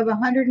offer of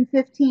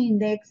 115.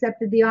 They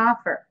accepted the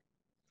offer.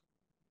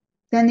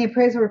 Then the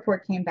appraisal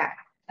report came back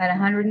at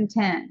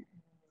 110.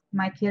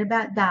 My kid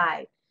about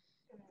died.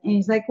 And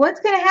he's like,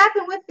 what's going to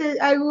happen with this?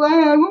 I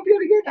won't be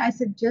able to get it. I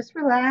said, just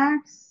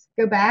relax.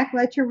 Go back.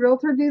 Let your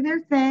realtor do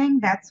their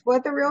thing. That's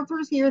what the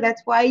realtor's here.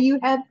 That's why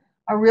you have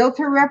a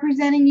realtor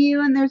representing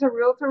you and there's a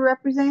realtor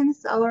representing the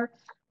seller.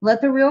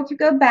 Let the realtor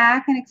go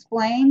back and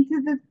explain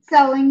to the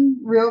selling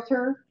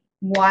realtor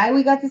why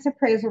we got this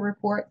appraisal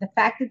report, the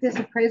fact that this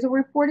appraisal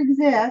report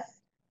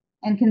exists,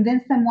 and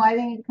convince them why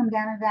they need to come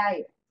down in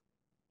value.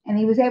 And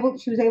she was able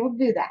to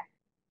do that.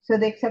 So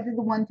they accepted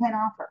the 110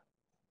 offer.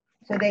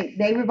 So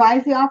they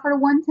revised the offer to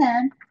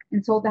 110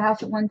 and sold the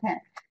house at 110.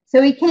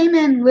 So he came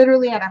in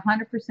literally at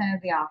 100%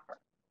 of the offer.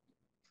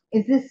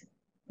 Is this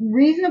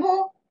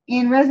reasonable?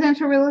 In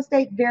residential real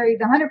estate, varies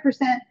 100%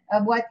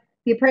 of what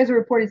the appraisal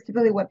report is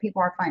typically what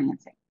people are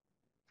financing.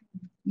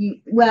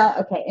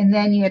 Okay, and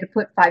then you had to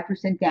put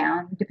 5%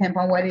 down, depending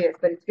on what it is,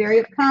 but it's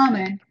very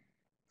common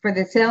for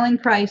the selling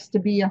price to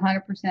be 100%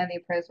 of the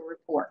appraisal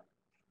report.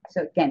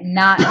 So again,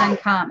 not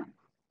uncommon.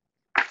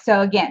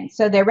 So again,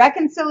 so the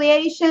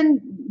reconciliation,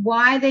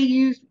 why they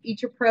use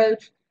each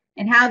approach,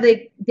 and how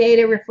the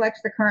data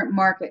reflects the current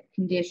market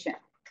condition.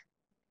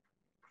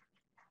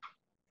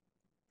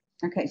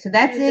 Okay, so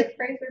that's Does the it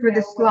appraiser for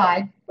the know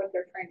slide. what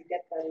they're trying to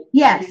get the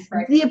Yes,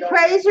 price the to go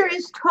appraiser to?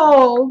 is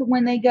told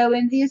when they go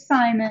in the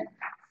assignment,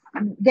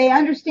 they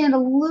understand a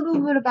little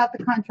bit about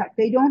the contract.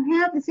 They don't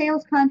have the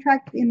sales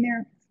contract in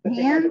their But they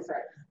know the hands,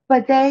 price.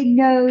 but they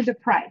know the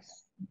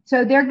price.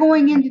 So they're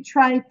going in to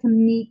try to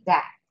meet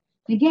that.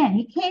 Again,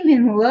 he came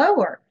in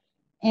lower,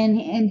 and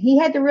he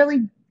had to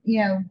really, you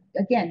know,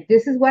 again,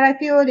 this is what I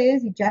feel it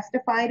is. He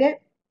justified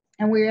it,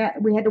 and we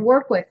had to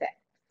work with it.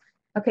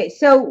 Okay,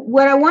 so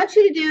what I want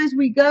you to do is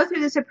we go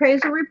through this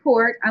appraisal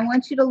report. I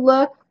want you to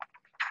look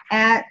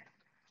at,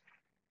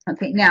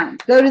 okay, now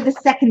go to the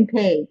second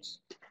page.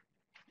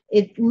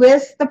 It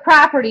lists the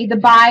property, the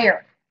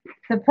buyer,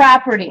 the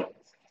property,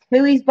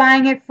 who he's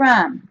buying it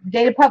from,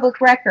 date of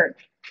public record,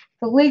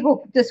 the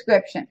legal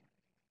description.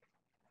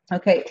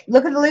 Okay,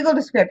 look at the legal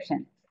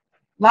description.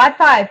 Lot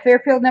 5,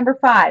 Fairfield number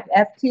 5,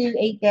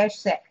 F2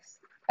 8-6.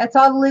 That's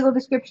all the legal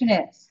description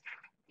is.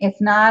 It's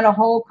not a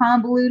whole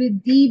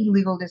convoluted deed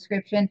legal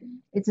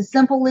description. It's a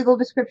simple legal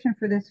description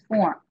for this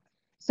form.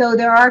 So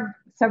there are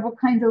several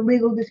kinds of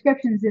legal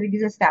descriptions that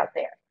exist out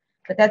there,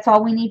 but that's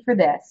all we need for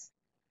this.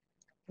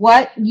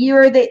 What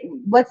year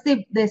what's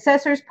the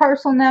assessor's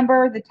parcel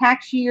number, the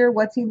tax year,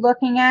 what's he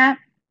looking at?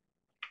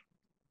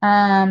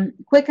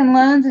 Quicken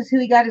Loans is who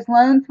he got his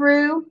loan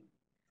through.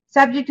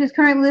 Subject is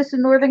currently listed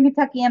Northern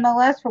Kentucky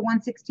MLS for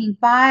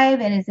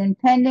 116.5 and is in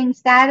pending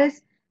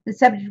status. The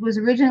subject was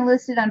originally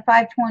listed on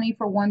 520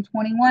 for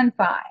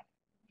 121.5.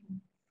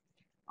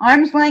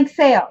 Arm's length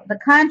sale. The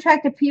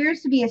contract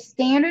appears to be a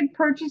standard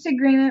purchase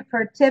agreement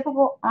for a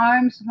typical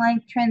arm's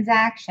length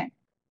transaction.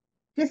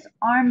 This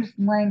arm's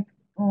length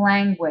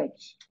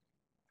language,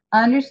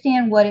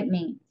 understand what it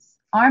means.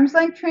 Arm's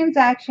length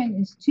transaction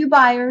is two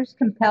buyers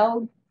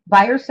compelled,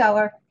 buyer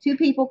seller, two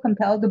people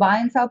compelled to buy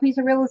and sell a piece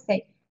of real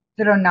estate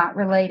that are not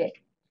related.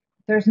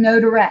 There's no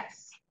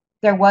duress.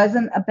 There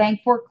wasn't a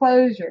bank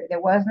foreclosure.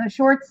 There wasn't a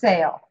short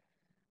sale.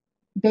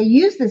 They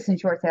use this in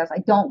short sales. I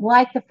don't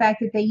like the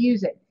fact that they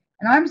use it.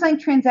 An arm's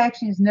length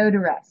transaction is no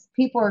duress.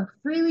 People are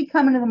freely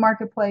coming to the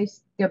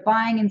marketplace. They're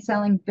buying and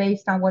selling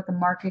based on what the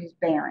market is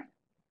bearing.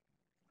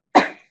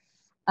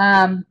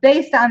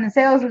 Based on the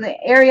sales of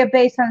the area,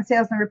 based on the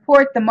sales in the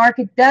report, the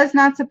market does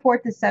not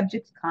support the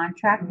subject's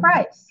contract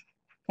price.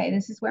 Okay,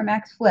 this is where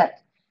Max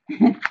flipped.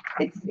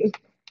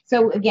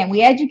 So again,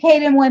 we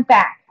educated him, went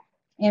back,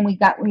 and he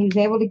was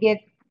able to get,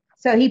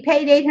 so he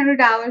paid $800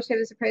 to have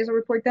this appraisal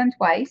report done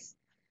twice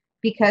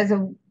because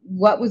of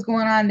what was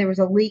going on. There was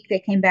a leak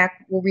that came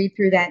back. We'll read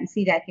through that and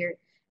see that here.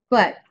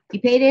 But he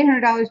paid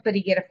 $800, but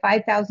he get a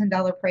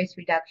 $5,000 price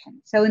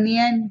reduction. So in the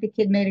end, the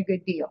kid made a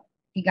good deal.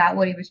 He got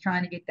what he was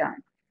trying to get done.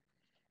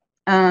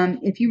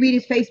 If you read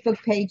his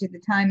Facebook page at the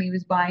time he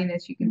was buying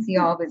this, you can see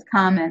all of his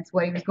comments,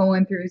 what he was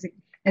going through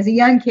as a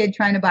young kid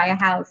trying to buy a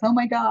house. Oh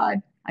my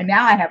God,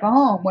 now I have a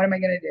home. What am I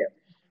going to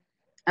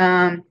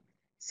do?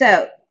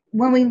 So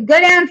when we go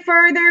down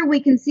further,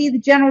 we can see the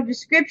general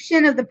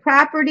description of the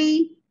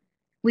property.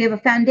 We have a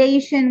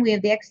foundation. We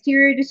have the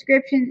exterior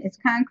description. It's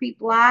concrete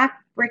block,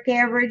 brick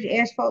average,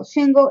 asphalt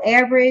shingle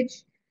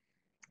average.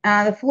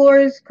 The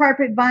floors,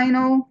 carpet,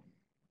 vinyl.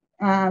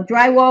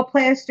 Drywall,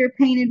 plaster,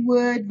 painted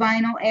wood,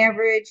 vinyl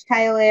average,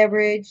 tile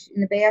average in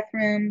the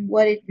bathroom,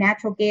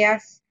 natural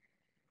gas.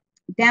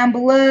 Down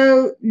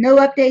below, no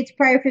updates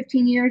prior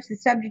 15 years. The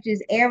subject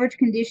is average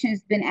condition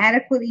has been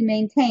adequately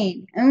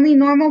maintained. Only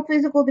normal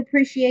physical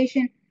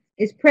depreciation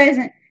is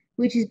present,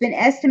 which has been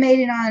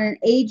estimated on an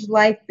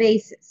age-life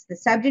basis. The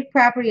subject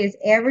property has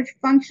average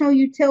functional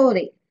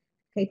utility.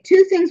 Okay,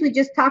 two things we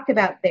just talked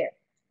about there.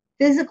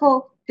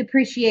 Physical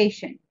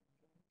depreciation.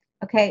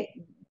 Okay.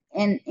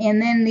 And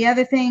then the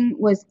other thing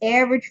was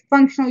average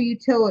functional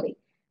utility.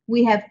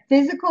 We have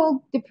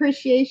physical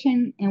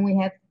depreciation and we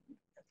have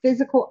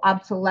physical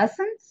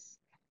obsolescence.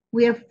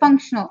 We have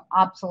functional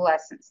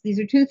obsolescence. These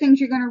are two things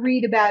you're going to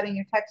read about in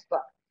your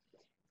textbook.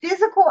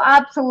 Physical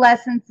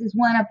obsolescence is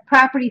when a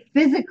property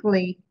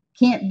physically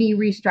can't be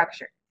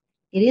restructured.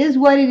 It is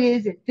what it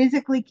is. It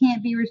physically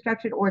can't be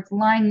restructured, or it's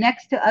lying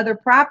next to other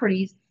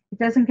properties. It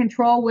doesn't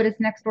control what its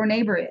next door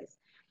neighbor is.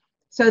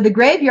 So the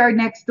graveyard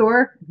next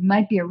door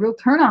might be a real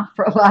turnoff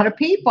for a lot of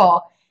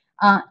people.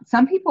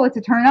 Some people it's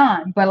a turn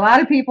on, but a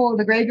lot of people,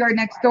 the graveyard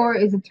next door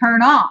is a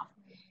turn off.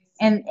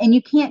 And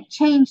you can't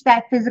change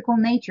that physical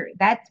nature.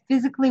 That's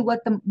physically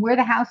where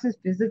the house is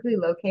physically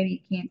located. You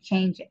can't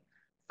change it.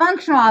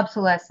 Functional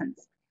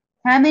obsolescence.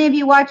 How many of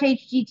you watch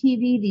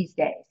HGTV these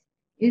days?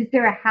 Is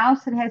there a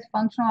house that has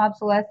functional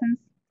obsolescence?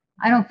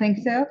 I don't think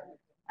so.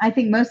 I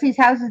think most of these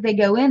houses, they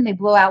go in, they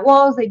blow out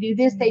walls, they do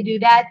this, they do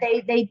that.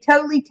 They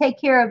totally take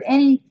care of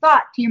any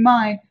thought to your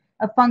mind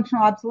of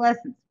functional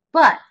obsolescence.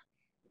 But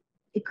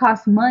it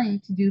costs money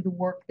to do the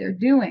work they're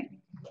doing.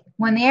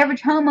 When the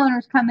average homeowner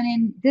is coming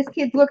in, this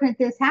kid's looking at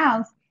this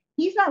house,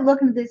 He's not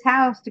looking at this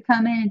house to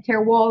come in and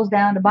tear walls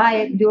down to buy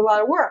it and do a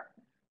lot of work.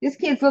 This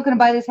kid's looking to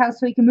buy this house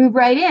so he can move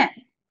right in.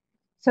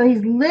 So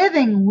he's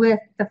living with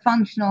the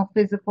functional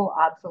physical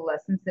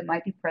obsolescence that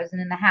might be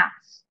present in the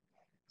house.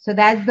 So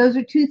those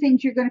are two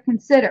things you're going to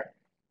consider.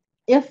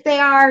 If they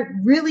are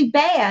really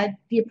bad,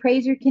 the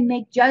appraiser can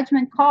make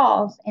judgment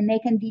calls and they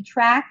can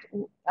detract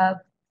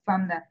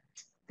from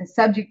the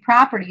subject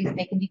properties.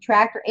 They can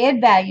detract or add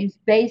values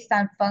based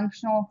on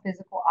functional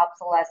physical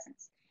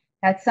obsolescence.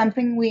 That's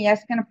something we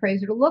ask an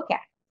appraiser to look at.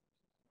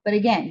 But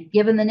again,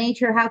 given the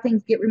nature of how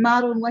things get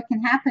remodeled and what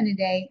can happen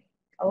today,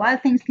 a lot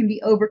of things can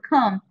be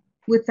overcome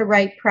with the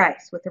right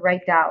price, with the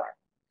right dollar.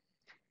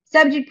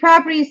 Subject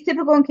property is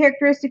typical in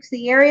characteristics of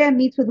the area,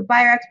 meets with the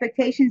buyer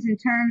expectations in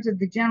terms of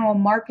the general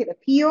market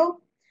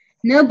appeal.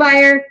 No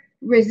buyer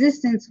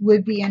resistance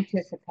would be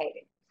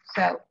anticipated.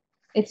 So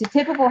it's a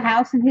typical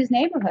house in his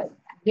neighborhood.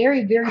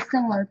 Very, very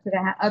similar to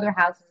the other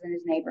houses in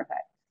his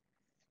neighborhood.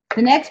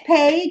 The next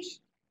page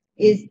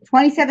is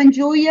 27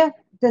 Julia.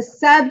 The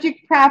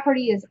subject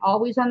property is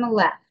always on the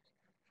left.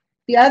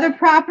 The other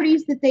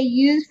properties that they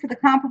use for the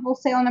comparable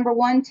sale number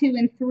 1, 2,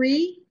 and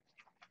 3,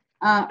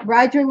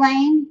 Roger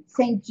Lane,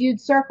 St. Jude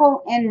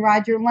Circle, and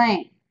Roger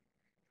Lane.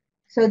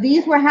 So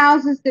these were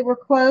houses that were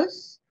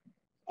close.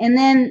 And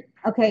then,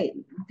 okay,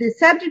 the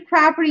subject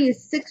property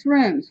is 6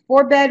 rooms,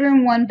 4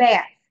 bedroom, 1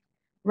 bath.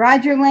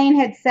 Roger Lane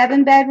had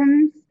 7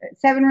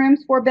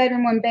 rooms, 4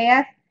 bedroom, 1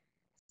 bath.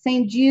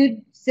 St.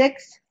 Jude,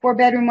 6, 4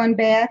 bedroom, 1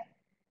 bath.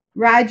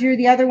 Roger,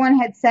 the other one,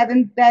 had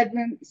 7,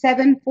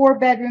 4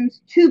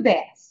 bedrooms, 2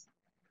 baths.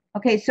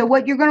 Okay, so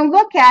what you're going to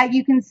look at,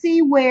 you can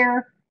see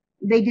where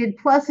they did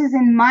pluses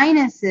and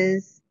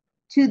minuses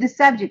to the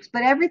subjects.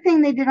 But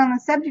everything they did on the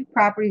subject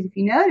properties, if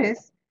you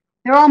notice,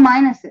 they're all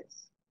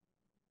minuses.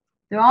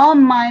 They're all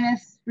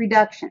minus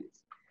reductions.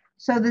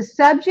 So the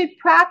subject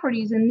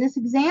properties in this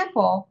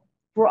example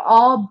were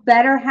all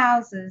better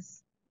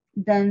houses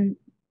than,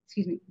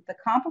 the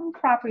comparable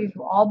properties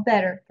were all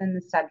better than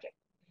the subject.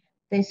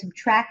 They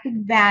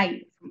subtracted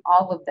value from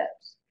all of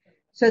those.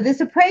 So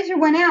this appraiser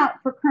went out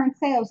for current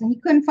sales, and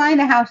he couldn't find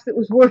a house that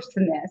was worse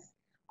than this.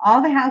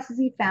 All the houses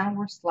he found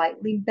were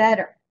slightly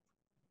better.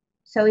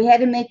 So he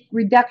had to make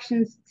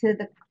reductions to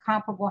the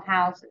comparable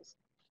houses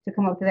to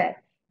come up with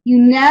that. You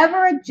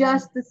never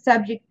adjust the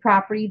subject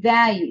property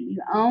value.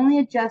 You only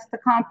adjust the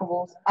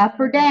comparables up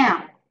or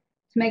down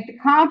to make the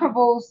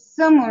comparables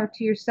similar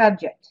to your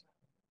subject.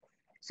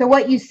 So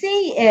what you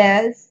see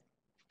is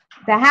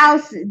the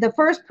house, the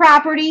first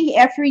property,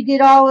 after he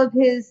did all of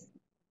his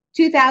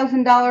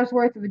 $2,000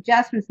 worth of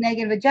adjustments,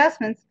 negative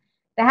adjustments,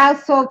 the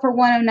house sold for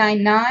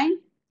 $1,099.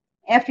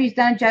 After he's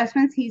done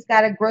adjustments, he's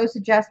got a gross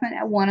adjustment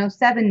at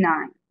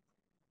 $1,079.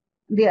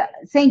 The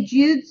St.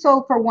 Jude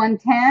sold for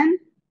 $110.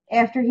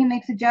 After he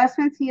makes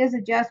adjustments, he has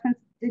adjustments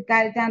that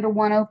got it down to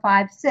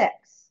 $1,056.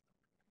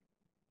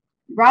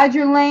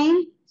 Roger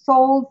Lane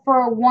sold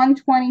for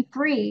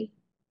 $123.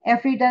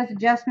 After he does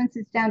adjustments,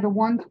 it's down to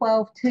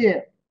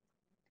 $112.2.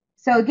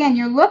 So again,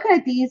 you're looking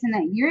at these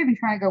and you're even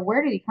trying to go,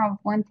 where did he come up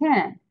with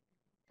 110?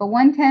 But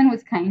 110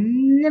 was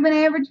kind of an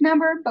average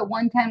number, but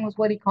 110 was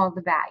what he called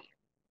the value.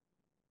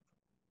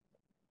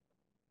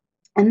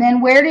 And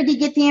then where did he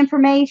get the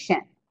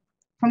information?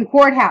 From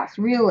courthouse,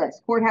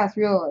 realist, courthouse,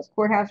 realist,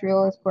 courthouse,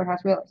 realist,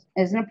 courthouse, realist.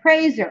 As an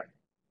appraiser,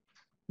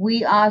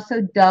 we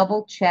also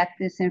double check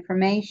this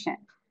information.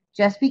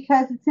 Just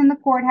because it's in the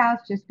courthouse,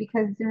 just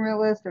because it's in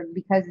realist, or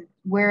because it's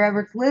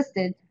wherever it's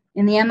listed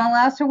in the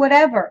MLS or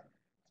whatever,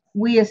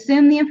 we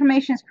assume the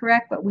information is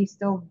correct, but we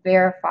still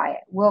verify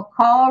it. We'll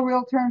call a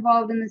realtor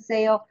involved in the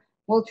sale.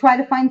 We'll try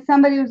to find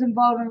somebody who's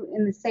involved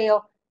in the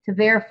sale to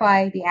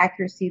verify the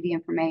accuracy of the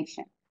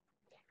information.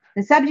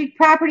 The subject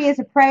property has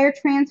a prior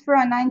transfer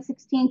on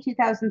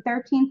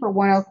 9/16/2013 for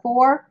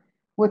 $104,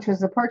 which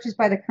was a purchase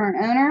by the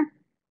current owner.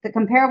 The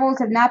comparables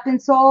have not been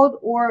sold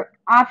or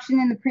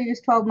optioned in the previous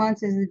 12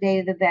 months as the date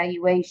of the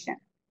valuation.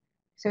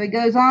 So he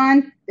goes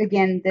on.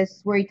 Again, this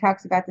is where he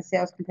talks about the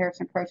sales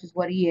comparison approach is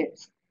what he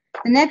used.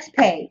 The next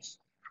page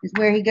is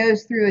where he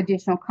goes through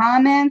additional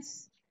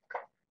comments.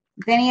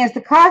 Then he has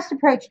the cost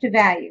approach to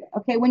value.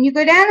 Okay, when you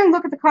go down and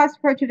look at the cost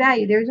approach to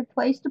value, there's a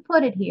place to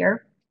put it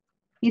here.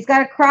 He's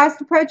got a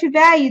cost approach of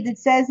value that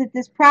says that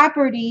this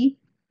property,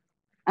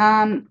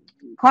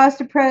 cost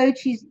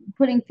approach, he's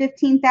putting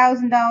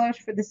 $15,000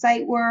 for the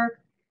site work,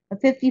 a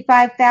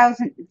 55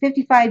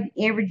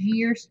 average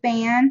year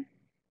span.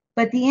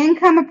 But the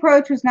income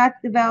approach was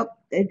not developed,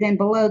 then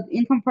below, the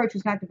income approach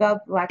was not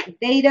developed for lack of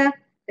data.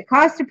 The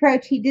cost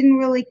approach, he didn't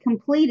really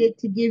complete it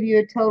to give you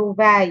a total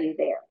value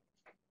there.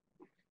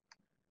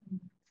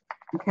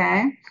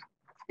 Okay?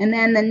 And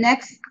then the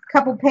next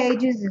couple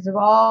pages is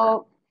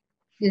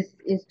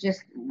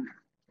just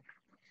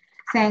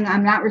saying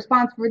I'm not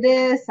responsible for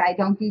this, I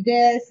don't do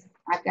this,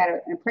 I've got an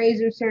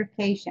appraiser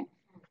certification.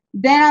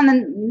 Then on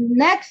the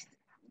next,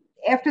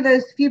 after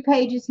those few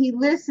pages, he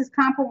lists his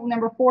comparable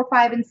number 4,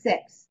 5, and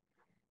 6.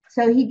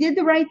 So he did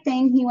the right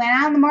thing. He went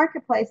out in the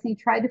marketplace and he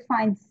tried to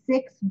find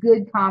 6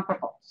 good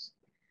comparables.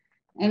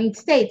 And he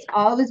states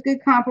all of his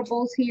good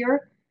comparables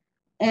here.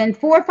 And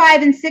 4,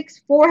 5, and 6,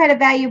 4 had a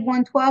value of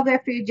 112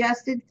 after you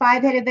adjusted,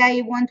 5 had a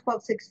value of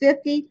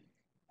 112,650,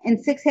 and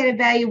 6 had a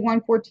value of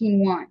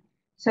 114,1.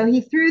 So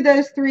he threw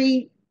those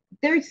three.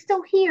 They're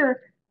still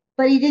here,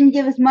 but he didn't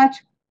give as much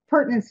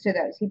pertinence to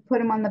those. He put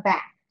them on the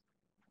back.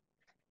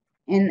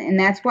 And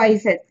that's why he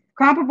said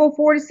comparable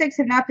 4 to 6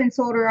 have not been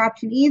sold or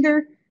optioned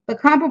either, but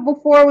comparable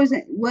 4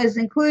 was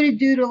included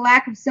due to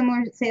lack of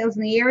similar sales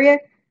in the area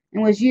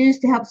and was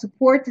used to help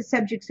support the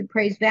subject's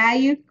appraised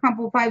value.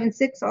 Comparable 5 and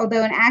 6,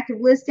 although an active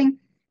listing,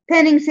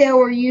 pending sale,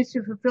 were used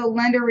to fulfill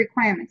lender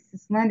requirements.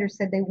 This lender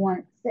said they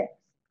wanted 6.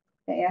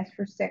 They asked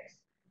for 6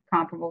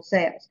 comparable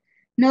sales.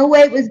 No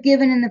weight was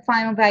given in the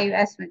final value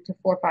estimate to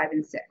 4, 5,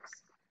 and 6.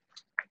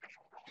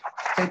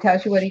 So it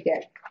tells you what he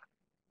did.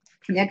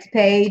 Next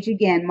page,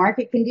 again,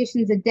 market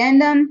conditions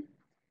addendum,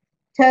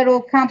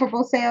 total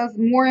comparable sales,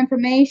 more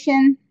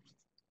information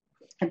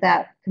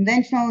about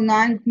conventional,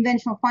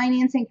 non-conventional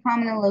financing,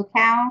 common and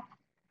locale.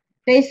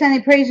 Based on the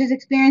appraiser's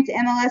experience,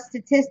 MLS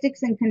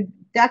statistics, and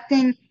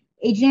conducting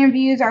agent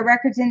interviews, our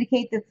records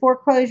indicate that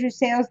foreclosure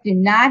sales do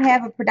not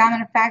have a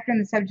predominant factor in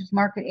the subject's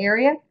market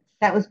area.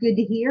 That was good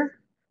to hear.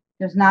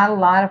 There's not a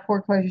lot of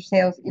foreclosure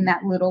sales in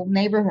that little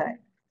neighborhood.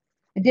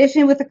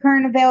 Additionally, with the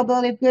current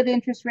availability of good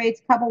interest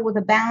rates coupled with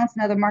a balance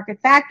in other market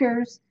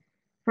factors,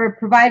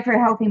 provide for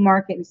a healthy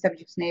market in the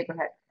subject's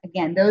neighborhood.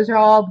 Again, those are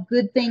all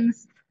good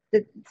things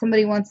that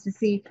somebody wants to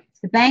see.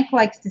 The bank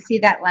likes to see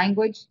that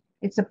language.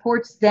 It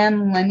supports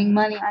them lending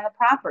money on the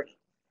property.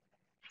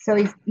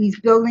 So he's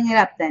building it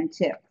up then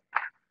too.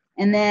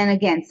 And then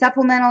again,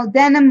 supplemental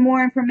addendum,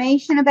 more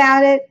information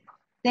about it.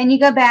 Then you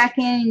go back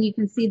in and you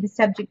can see the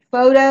subject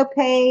photo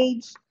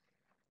page.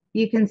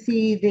 You can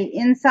see the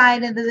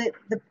inside of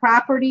the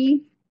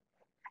property.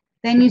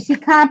 Then you see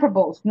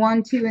comparables,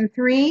 1, 2, and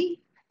 3.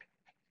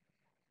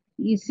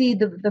 You see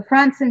the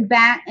fronts and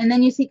back, and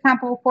then you see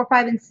comparable 4,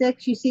 5, and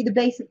 6. You see the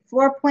basic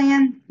floor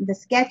plan, the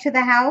sketch of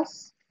the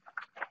house.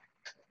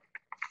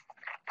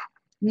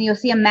 And you'll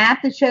see a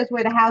map that shows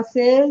where the house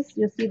is.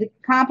 You'll see the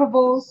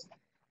comparables.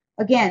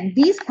 Again,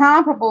 these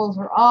comparables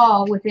are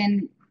all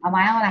within 1.5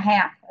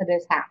 miles of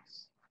this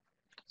house.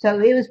 So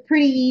it was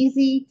pretty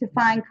easy to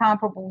find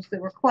comparables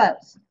that were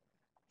close.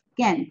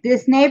 Again,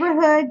 this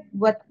neighborhood,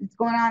 what's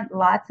going on,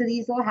 lots of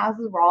these little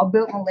houses were all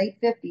built in the late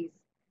 50s.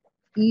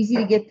 Easy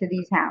to get to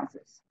these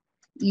houses.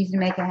 Easy to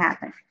make it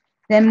happen.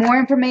 Then more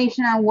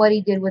information on what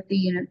he did with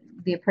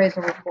the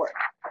appraisal report.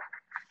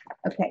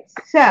 Okay,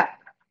 so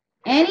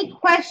any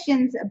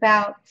questions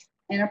about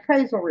an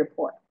appraisal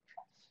report?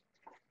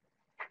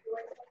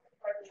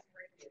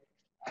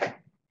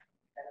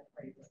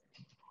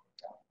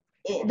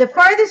 The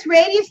farthest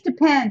radius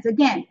depends.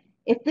 Again,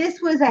 if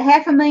this was a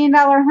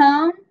 $500,000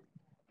 home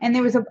and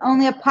there was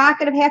only a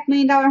pocket of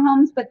 $500,000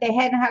 homes, but they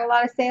hadn't had a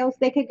lot of sales,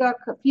 they could go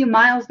a few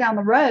miles down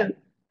the road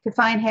to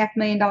find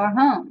 $500,000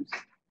 homes.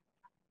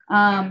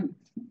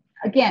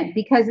 Again,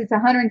 because it's a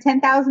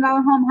 $110,000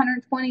 home,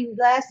 120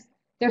 less,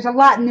 there's a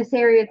lot in this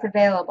area that's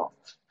available.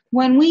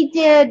 When we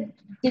did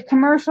the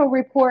commercial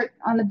report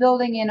on the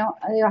building in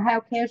the Ohio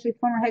Casualty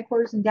former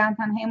headquarters in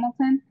downtown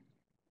Hamilton,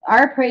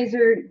 our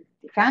appraiser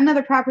found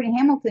another property in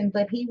Hamilton,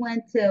 but he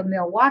went to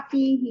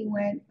Milwaukee, he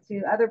went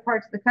to other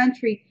parts of the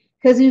country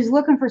because he was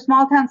looking for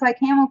small towns like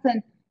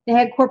Hamilton that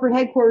had corporate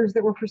headquarters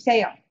that were for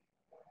sale.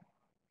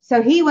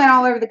 So he went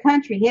all over the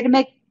country. He had to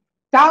make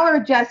dollar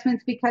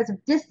adjustments because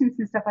of distance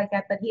and stuff like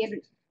that, but he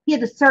had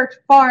to search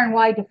far and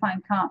wide to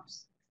find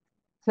comps.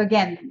 So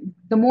again,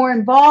 the more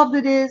involved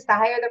it is, the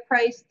higher the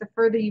price, the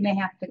further you may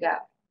have to go.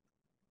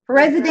 For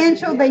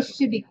residential, they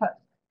should be close.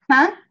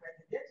 Huh?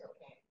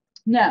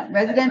 No,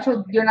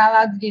 residential, you're not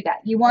allowed to do that.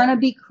 You want to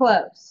be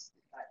close.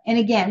 And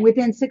again,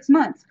 within 6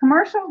 months.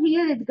 Commercial, he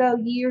had to go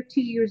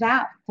 2 years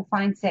out to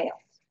find sales,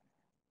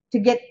 to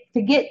get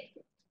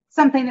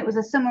something that was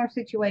a similar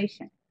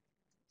situation.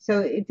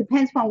 So it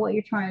depends on what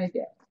you're trying to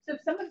do. So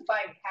if someone's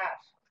buying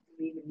cash, do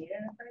we even need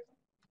an appraisal?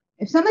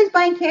 If somebody's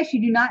buying cash,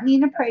 you do not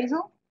need an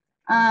appraisal.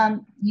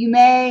 The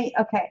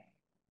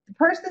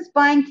person that's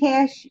buying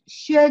cash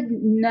should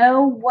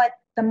know what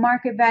the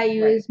market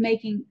value is,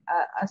 making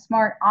a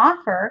smart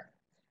offer.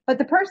 But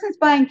the person that's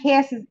buying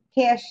cash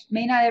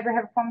may not ever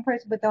have a formal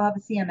appraisal, but they'll have a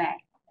CMA.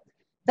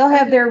 They'll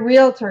have their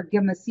realtor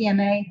give them a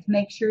CMA to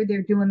make sure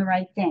they're doing the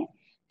right thing.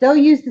 They'll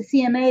use the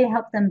CMA to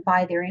help them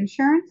buy their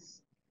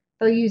insurance.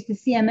 They'll use the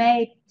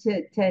CMA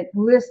to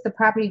list the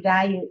property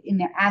value in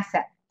their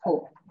asset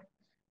pool.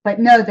 But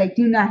no, they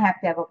do not have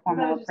to have a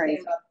formal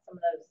appraisal. About some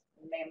of those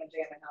mamma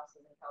jamma houses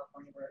in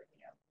California where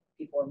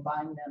people are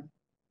buying them,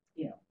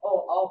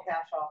 all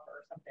cash offer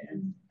or something,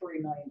 and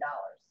 $3 million.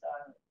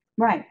 So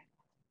Right.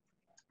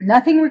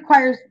 Nothing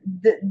requires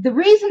the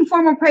reason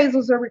formal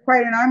appraisals are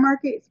required in our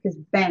market is because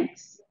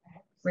banks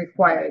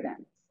require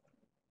them,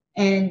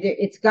 and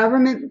it's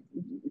government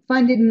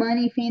funded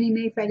money, Fannie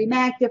Mae, Freddie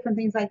Mac, different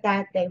things like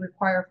that. They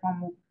require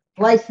formal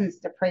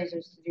licensed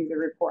appraisers to do the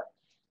report.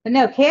 But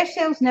no, cash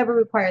sales never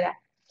require that.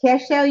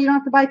 Cash sale, you don't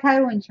have to buy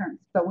title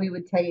insurance, but we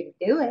would tell you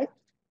to do it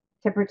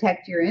to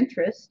protect your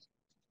interest.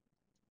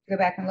 Go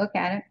back and look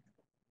at it.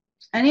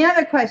 Any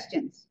other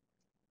questions?